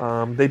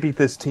it. They beat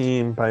this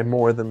team by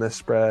more than this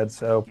spread,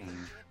 so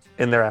hmm.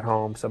 and they're at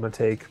home, so I'm going to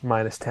take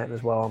 -10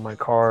 as well on my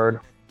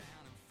card.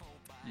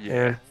 Yeah.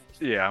 And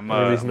Yeah,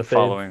 any reason I'm to fade?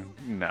 following.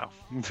 No,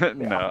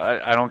 no,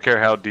 Yeah, I don't care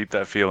how deep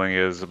that feeling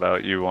is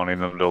about you wanting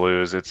them to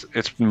lose. It's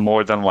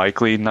more than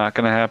likely not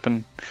going to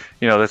happen.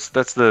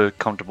 That's the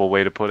comfortable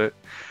way to put it.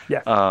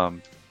 yeah,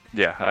 Um,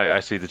 yeah, I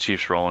see the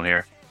Chiefs rolling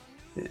here,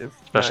 yeah.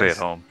 especially at Nice.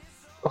 home.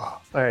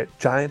 Oh, all right,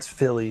 Giants,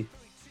 Philly.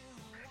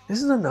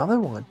 This is another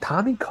one.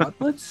 Tommy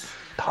Cutlets.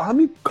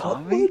 Tommy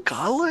Tommy Cutlets.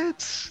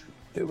 Cutlets.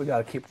 Dude, we got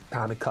to keep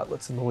Tommy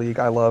Cutlets in the league.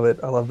 I love it.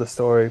 I love the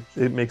story.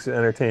 It makes it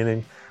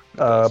entertaining.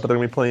 It But does. they're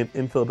going to be playing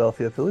in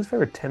Philadelphia. Philly's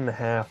favorite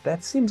 10.5.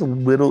 That seems a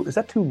little. Is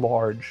that too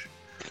large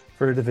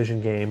for a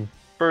division game?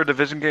 For a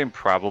division game,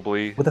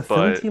 probably, With a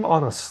Philly but team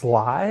on a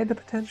slide,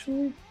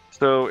 potentially?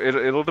 so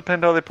it'll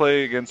depend how they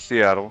play against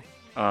Seattle.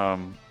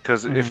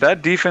 Because if Mhm.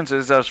 that defense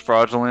is as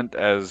fraudulent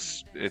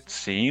as it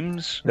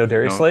seems, No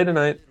Darius Slay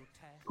tonight.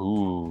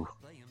 ooh,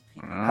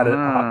 I Had don't a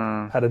know.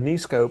 had a knee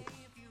scope.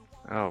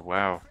 Oh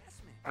wow,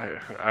 I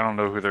don't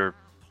know who their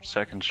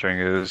second string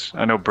is.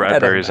 I know That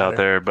doesn't Bradbury's out matter.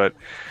 there, but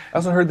I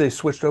also heard they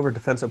switched over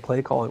defensive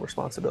play calling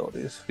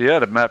responsibilities. yeah,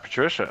 to Matt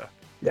Patricia.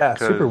 Yeah,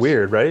 super Because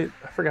weird, right?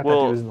 I forgot that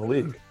dude well, was in the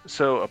league.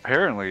 so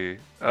apparently,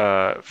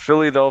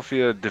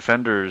 Philadelphia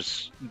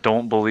defenders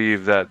don't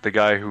believe that the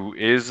guy who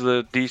is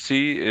the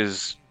DC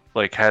is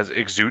like has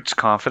exudes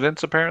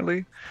confidence.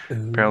 Apparently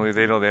Ooh.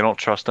 they don't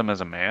trust him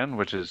as a man,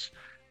 which is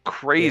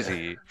Yeah.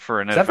 crazy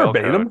for an Is that NFL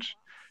verbatim? coach.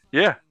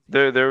 Yeah,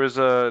 there was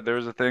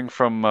a thing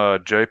from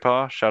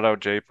JPA. Shout out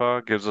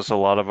JPA, gives us a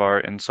lot of our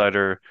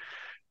insider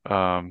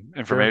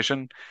Sure.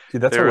 information.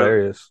 Dude, that's They were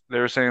hilarious. they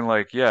were saying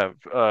like, yeah,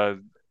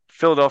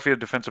 Philadelphia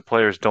defensive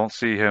players don't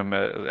see him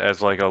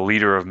as like a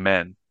leader of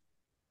men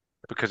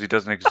because he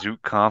doesn't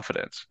exude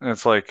confidence. And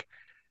it's like,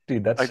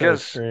 Dude, that's I so guess,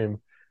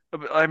 extreme.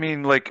 I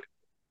mean, like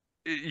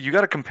you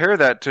got to compare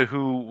that to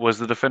who was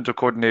the defensive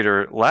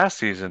coordinator last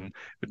season,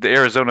 the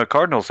Arizona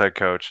Cardinals head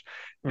coach.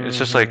 It's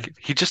just Hmm. like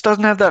he just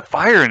doesn't have that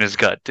fire in his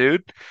gut,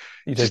 dude.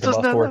 You He take just the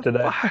doesn't bus to have work that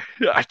today? fire.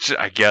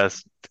 I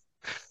guess.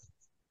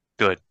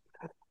 Good,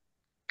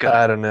 good.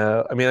 I don't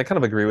know. I mean, I kind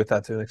of agree with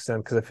that to an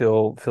extent because I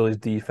feel Philly's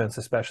defense,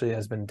 especially,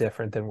 has been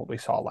different than what we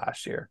saw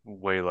last year,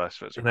 Way less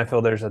and I physical.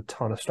 feel there's a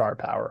ton of star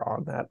power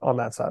on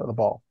that side of the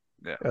ball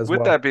Yeah. as With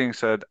well. that being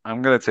said,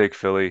 I'm gonna take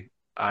Philly.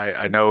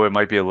 I know it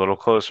might be a little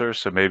closer,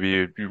 so maybe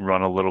you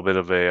run a little bit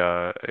of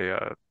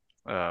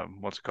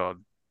what's it called?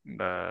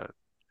 Uh,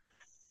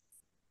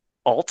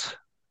 alt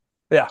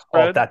Yeah,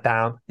 alt spread. that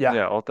down. Yeah.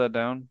 Yeah, alt that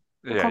down.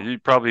 Yeah, Okay.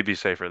 you'd probably be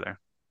safer there.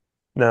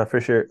 No,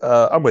 for sure.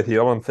 I'm with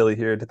you. I'm on Philly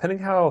here. Depending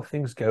how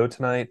things go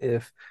tonight,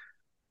 if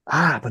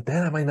But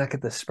then I might not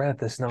get the spread at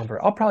this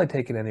number. I'll probably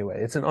take it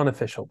anyway. It's an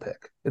unofficial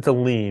pick. It's a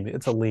lean.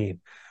 It's a lean.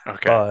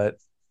 Okay. But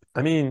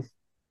I mean,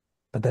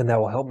 but then that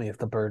will help me if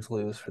the Birds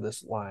lose for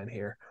this line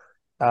here.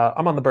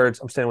 I'm on the Birds.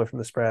 I'm staying away from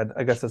the spread.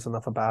 I guess that's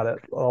enough about it.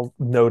 I'll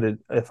note it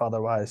if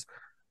otherwise.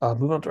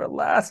 Move on to our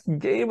last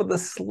game of the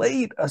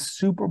slate, a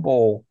Super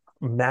Bowl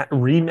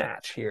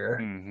rematch here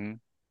Hmm.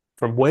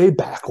 from way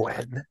back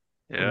when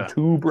Yeah.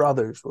 two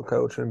brothers were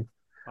coaching.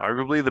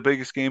 Arguably the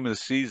biggest game of the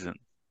season.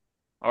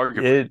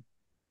 Arguably. It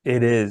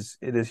it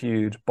is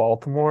huge.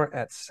 Baltimore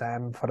at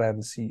San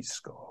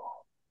Francisco.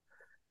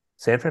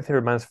 San Fran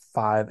favorite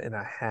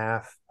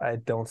 -5.5. I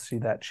don't see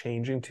that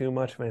changing too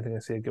much. If anything, I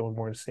see it going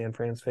more in San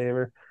Fran's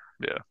favor.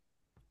 Yeah.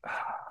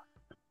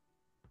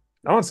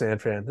 I want San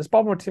Fran. This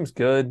Baltimore team's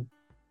good.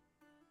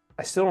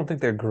 I still don't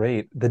think they're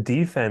great. The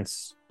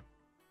defense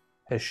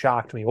has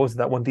shocked me. What was it,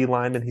 that one D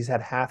lineman? He's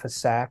had half a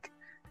sack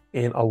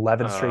in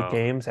 11 straight Oh,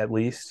 games at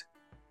least.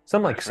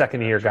 Some like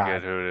second I year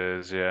forget guy. who it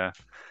is. Yeah.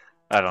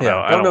 I don't know.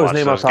 Yeah, I don't don't know his watch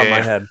name off those the top of my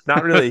games. head.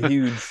 Not really a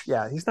huge.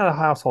 Yeah, he's not a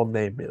household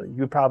name really. You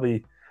would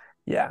probably,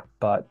 yeah,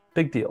 but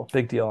big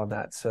deal on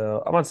that.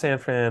 So I'm on San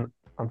Fran.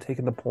 I'm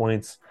taking the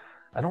points.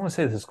 I don't want to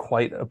say this is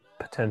quite a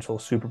potential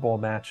Super Bowl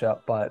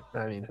matchup, but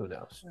I mean, who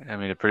knows? I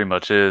mean, it pretty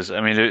much is.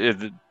 I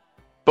mean,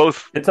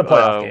 both It's a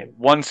playoff game.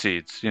 one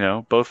seeds,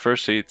 both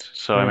first seeds.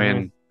 So I Hmm.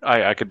 mean,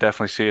 I could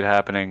definitely see it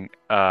happening.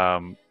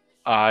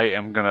 I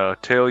am gonna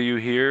tail you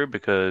here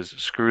because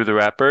screw the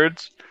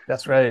Ratbirds.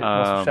 That's right.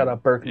 Also, shout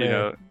out Burke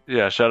May.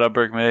 Yeah, shout out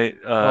Burke May.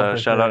 Love Burke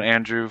Shout out May.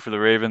 Andrew for the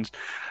Ravens.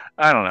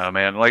 I don't know,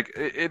 man. Like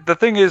the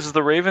thing is,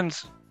 the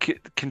Ravens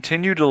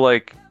continue to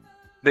like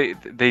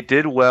they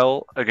did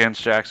well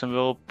against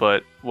Jacksonville,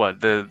 but what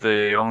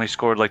they only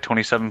scored like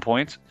 27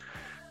 points.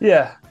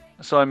 Yeah,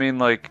 So I mean,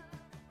 like,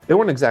 they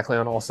weren't exactly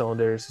on all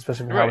cylinders,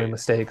 especially for how many right,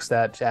 mistakes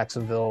that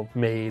Jacksonville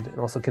made, and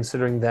also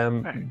considering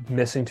them right.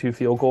 missing two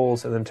field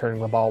goals and then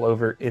turning the ball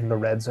over in the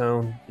red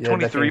zone. Yeah,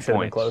 that game 23 should have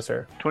been points,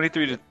 closer.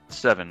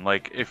 23-7.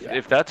 Like Yeah.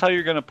 if that's how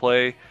you're gonna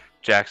play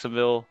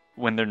Jacksonville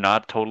when they're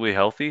not totally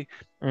healthy,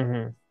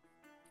 Hmm.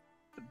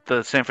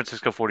 the San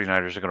Francisco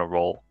 49ers are gonna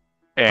roll,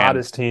 and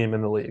Hottest team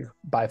in the league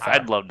by I'd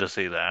far. love to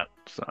see that.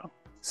 So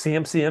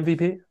CMC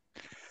MVP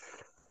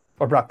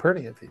or Brock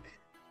Purdy MVP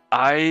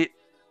I,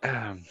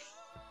 um,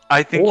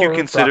 I think you or Brock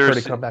consider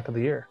Purdy comeback of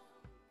the year.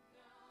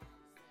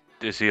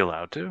 is he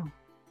allowed to?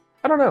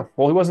 I don't know.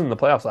 Well, he wasn't in the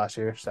playoffs last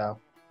year, so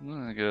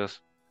I guess.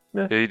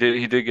 yeah. Yeah,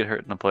 he did get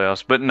hurt in the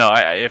playoffs, but no.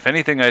 If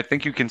anything, I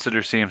think you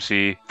consider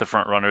CMC the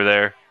front runner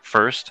there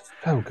first,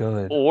 So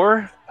good.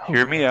 or So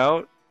hear me good.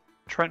 out,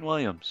 Trent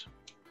Williams.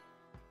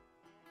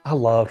 I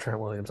love Trent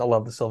Williams. I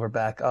love the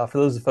silverback. For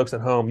those of the folks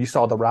at home, you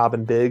saw the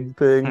Robin Big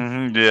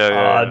thing.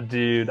 Yeah, yeah,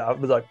 Dude, I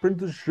was like, print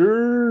the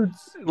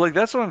shirts. yeah. Like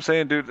that's what I'm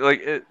saying, dude.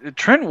 Like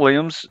Trent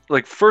Williams.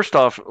 Like first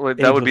off, like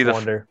that would be Ageless the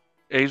wonder.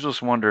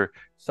 ageless wonder,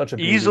 Such a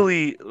beauty.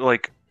 easily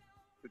like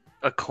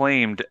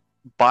acclaimed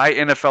by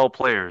NFL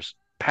players,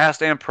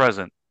 past and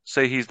present.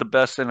 Say he's the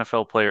best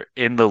NFL player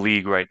in the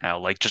league right now.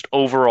 Like just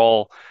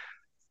overall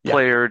Yeah,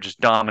 player, just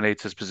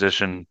dominates his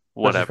position,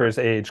 especially for whatever. his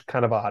age.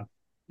 Kind of odd.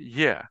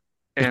 Yeah.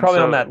 He's And probably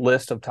on so, that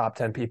list of top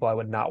 10 people I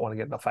would not want to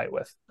get in a fight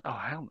with. oh,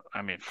 hell,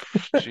 I mean,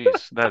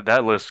 jeez,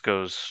 that list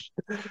goes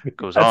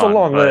That's a on,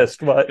 long but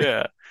list, but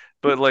yeah,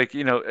 but like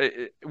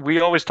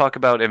we always talk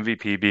about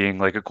MVP being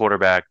like a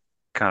quarterback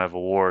kind of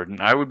award,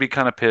 and I would be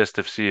kind of pissed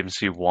if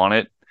CMC won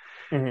it,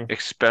 Mhm.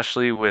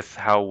 especially with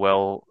how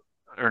well,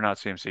 or not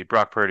CMC,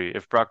 Brock Purdy.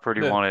 If Brock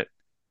Purdy Yeah. won it,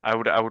 I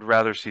would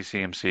rather see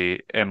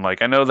CMC, and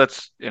like I know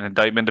that's an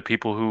indictment to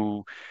people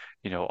who,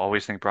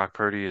 always think Brock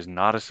Purdy is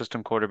not a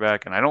system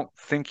quarterback, and I don't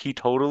think he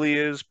totally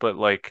is, but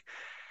like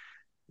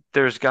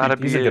there's got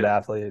to He's a be good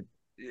athlete.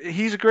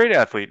 he's a great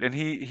athlete and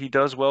he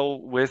does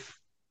well with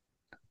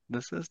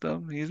the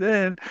system he's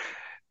in.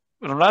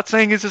 But I'm not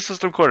saying he's a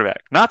system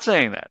quarterback. Not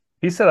saying that.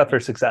 He's set up for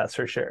success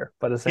for sure.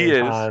 But at the He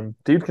same is. time,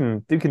 dude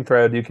can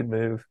throw, dude can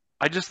move.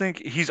 I just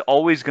think he's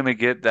always going to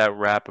get that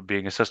rap of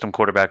being a system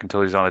quarterback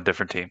until he's on a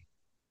different team.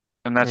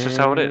 And that's just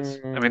how it is.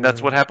 I mean,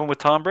 that's what Mm. happened with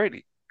Tom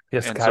Brady.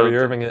 Yes, And so, Kyrie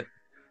Irving it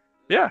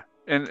yeah.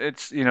 And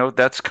it's,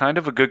 that's kind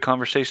of a good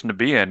conversation to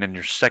be in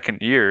your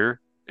second year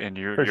and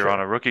for you're on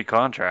sure. a rookie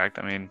contract.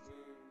 I mean,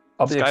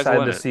 I'll be sky's the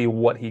excited to limit. see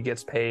what he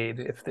gets paid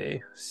if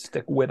they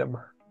stick with him.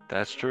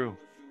 That's true.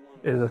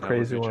 It is a That would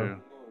crazy be one.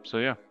 true. So,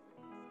 yeah.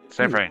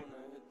 San Sweet. Fran.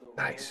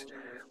 Nice.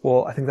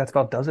 Well, I think that's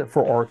about does it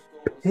for our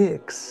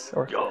picks.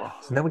 Or Yo,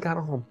 so now we got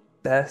on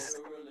best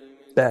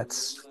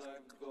bets.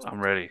 I'm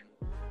ready.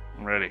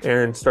 I'm ready.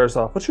 Aaron starts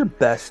off. What's your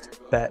best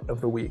bet of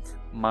the week?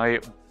 My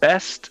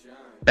best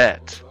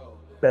bet,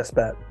 Best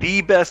bet.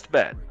 the best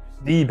bet,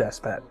 The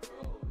best bet.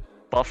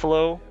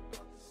 Buffalo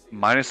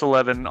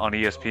 -11 on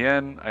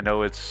ESPN. I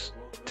know it's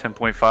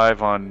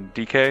 10.5 on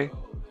DK.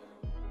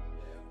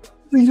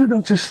 You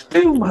don't just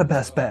steal my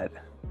best bet.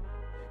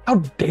 How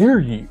dare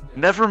you?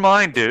 Never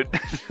mind, dude.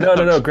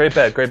 No. Great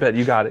bet. Great bet.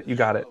 You got it. You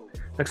got it.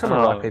 Next time, I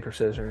rock, Uh, paper,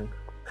 scissors.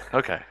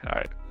 okay, all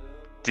right,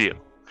 deal.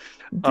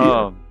 Deal.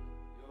 Um,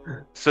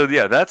 so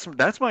yeah, that's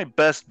my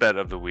best bet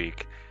of the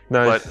week.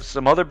 But Nice.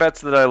 some other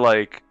bets that I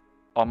like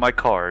on my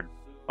card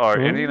are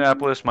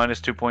Indianapolis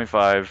minus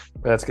 2.5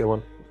 That's a good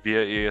one.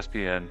 via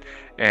ESPN,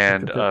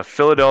 and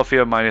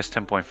Philadelphia minus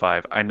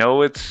 10.5. I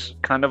know it's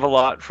kind of a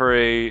lot for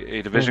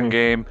a division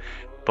game,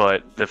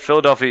 but the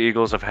Philadelphia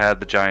Eagles have had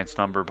the Giants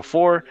number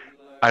before.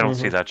 I don't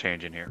see that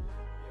changing here.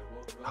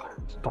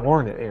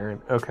 Darn it,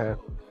 Aaron. Okay.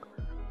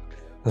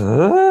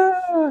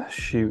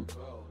 Shoot.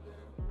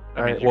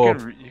 I mean,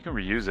 you can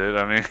reuse it.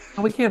 I mean,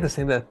 we can't have the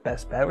same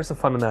best bet. Where's the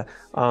fun in that?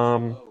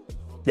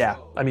 Yeah.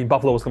 I mean,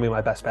 Buffalo was gonna be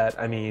my best bet.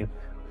 I mean,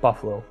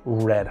 Buffalo,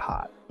 red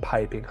hot,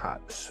 piping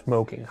hot,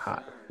 smoking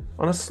hot.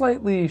 On a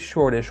slightly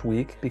shortish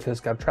week because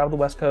got to travel to the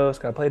West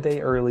Coast, got to play a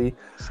day early.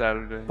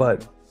 Saturday.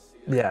 But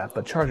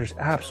but Chargers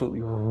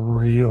absolutely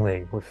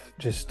reeling with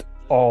just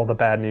all the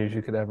bad news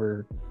you could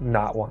ever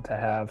not want to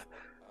have.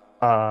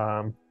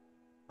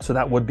 So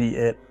that would be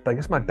it. But I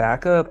guess my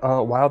backup,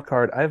 wild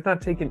card, I have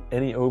not taken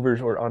any overs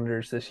or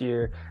unders this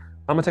year.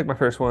 I'm gonna take my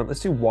first one.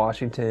 Let's do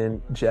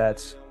Washington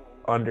Jets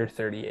under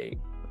 38.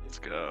 Let's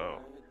go.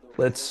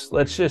 Let's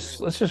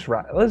just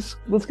ride. Let's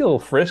get a little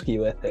frisky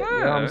with it. You know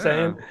what I'm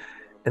saying?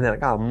 And then I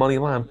got a money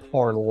line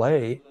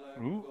parlay.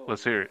 Ooh,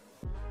 let's hear it.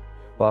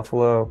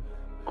 Buffalo,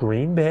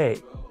 Green Bay,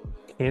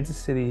 Kansas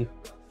City,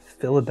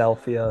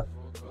 Philadelphia.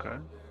 Okay.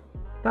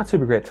 Not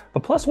super great,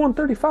 but plus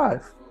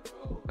 135.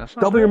 That's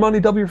not double bad. your money,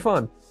 double your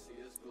fun.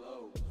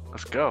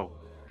 Let's go.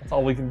 That's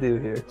all we can do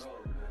here.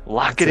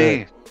 Lock it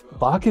in.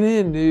 Lock it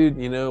in, dude.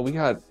 You know, we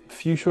got a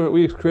few short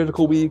weeks,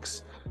 critical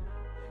weeks.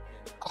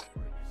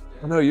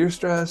 I know you're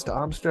stressed.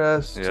 I'm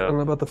stressed. Yeah. I don't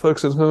know about the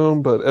folks at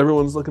home, but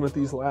everyone's looking at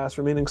these last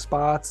remaining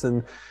spots,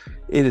 and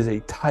it is a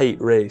tight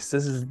race.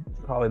 This is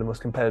probably the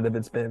most competitive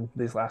it's been for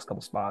these last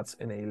couple spots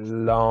in a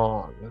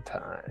long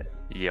time.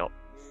 Yep.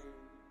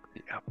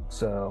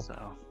 So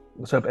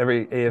let's hope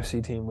every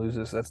AFC team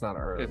loses. That's not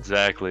our own.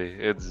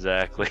 Exactly.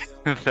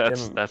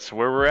 That's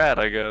where we're at,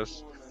 I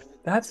guess.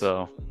 That's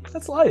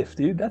life,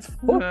 dude. That's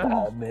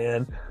football,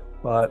 man.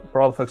 But for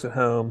all the folks at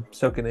home,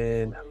 soaking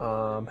in,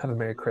 have a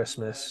Merry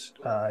Christmas.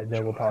 I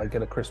know we'll probably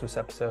get a Christmas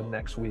episode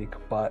next week,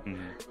 but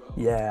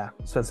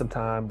spend some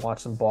time,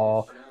 watch some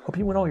ball. Hope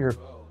you win all your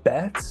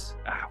bets.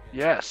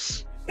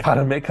 Yes.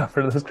 Gotta make up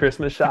for this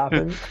Christmas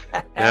shopping.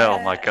 Oh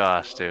my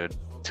gosh, dude.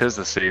 'Tis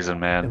the season,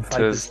 man. And fight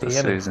 'Tis this the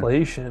damn season.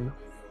 inflation.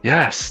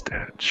 Yes,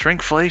 dude.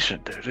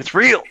 Shrinkflation, dude. It's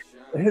real.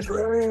 It's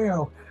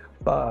real.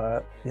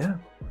 But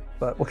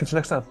we'll catch you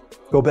next time.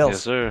 Go Bills.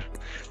 Yes, sir.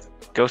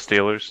 Go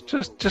Steelers.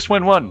 Just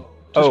win one.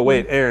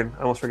 Wait, Aaron,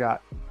 I almost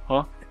forgot.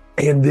 Huh?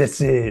 And this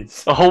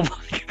is Oh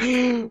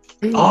my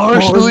God.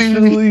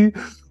 Partially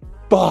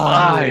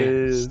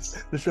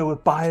biased. The show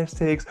with biased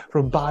takes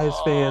from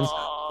biased fans.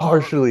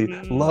 Partially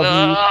love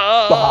you.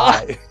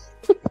 Bye.